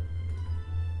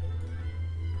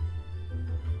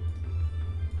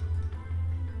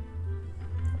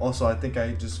 Also, I think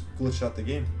I just glitched out the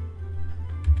game.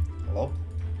 Hello?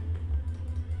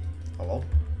 Hello?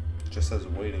 It just says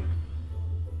waiting.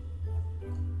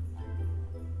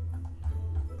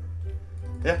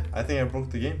 Yeah, I think I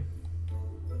broke the game.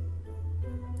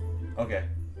 Okay.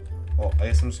 Well, I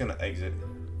guess I'm just gonna exit.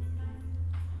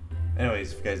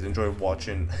 Anyways, if you guys enjoyed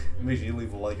watching, make sure you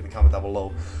leave a like and a comment down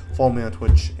below. Follow me on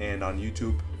Twitch and on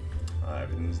YouTube.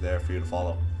 Everything's there for you to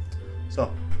follow.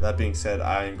 So, that being said,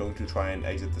 I am going to try and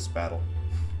exit this battle.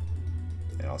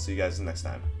 And I'll see you guys next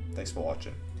time. Thanks for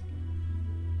watching.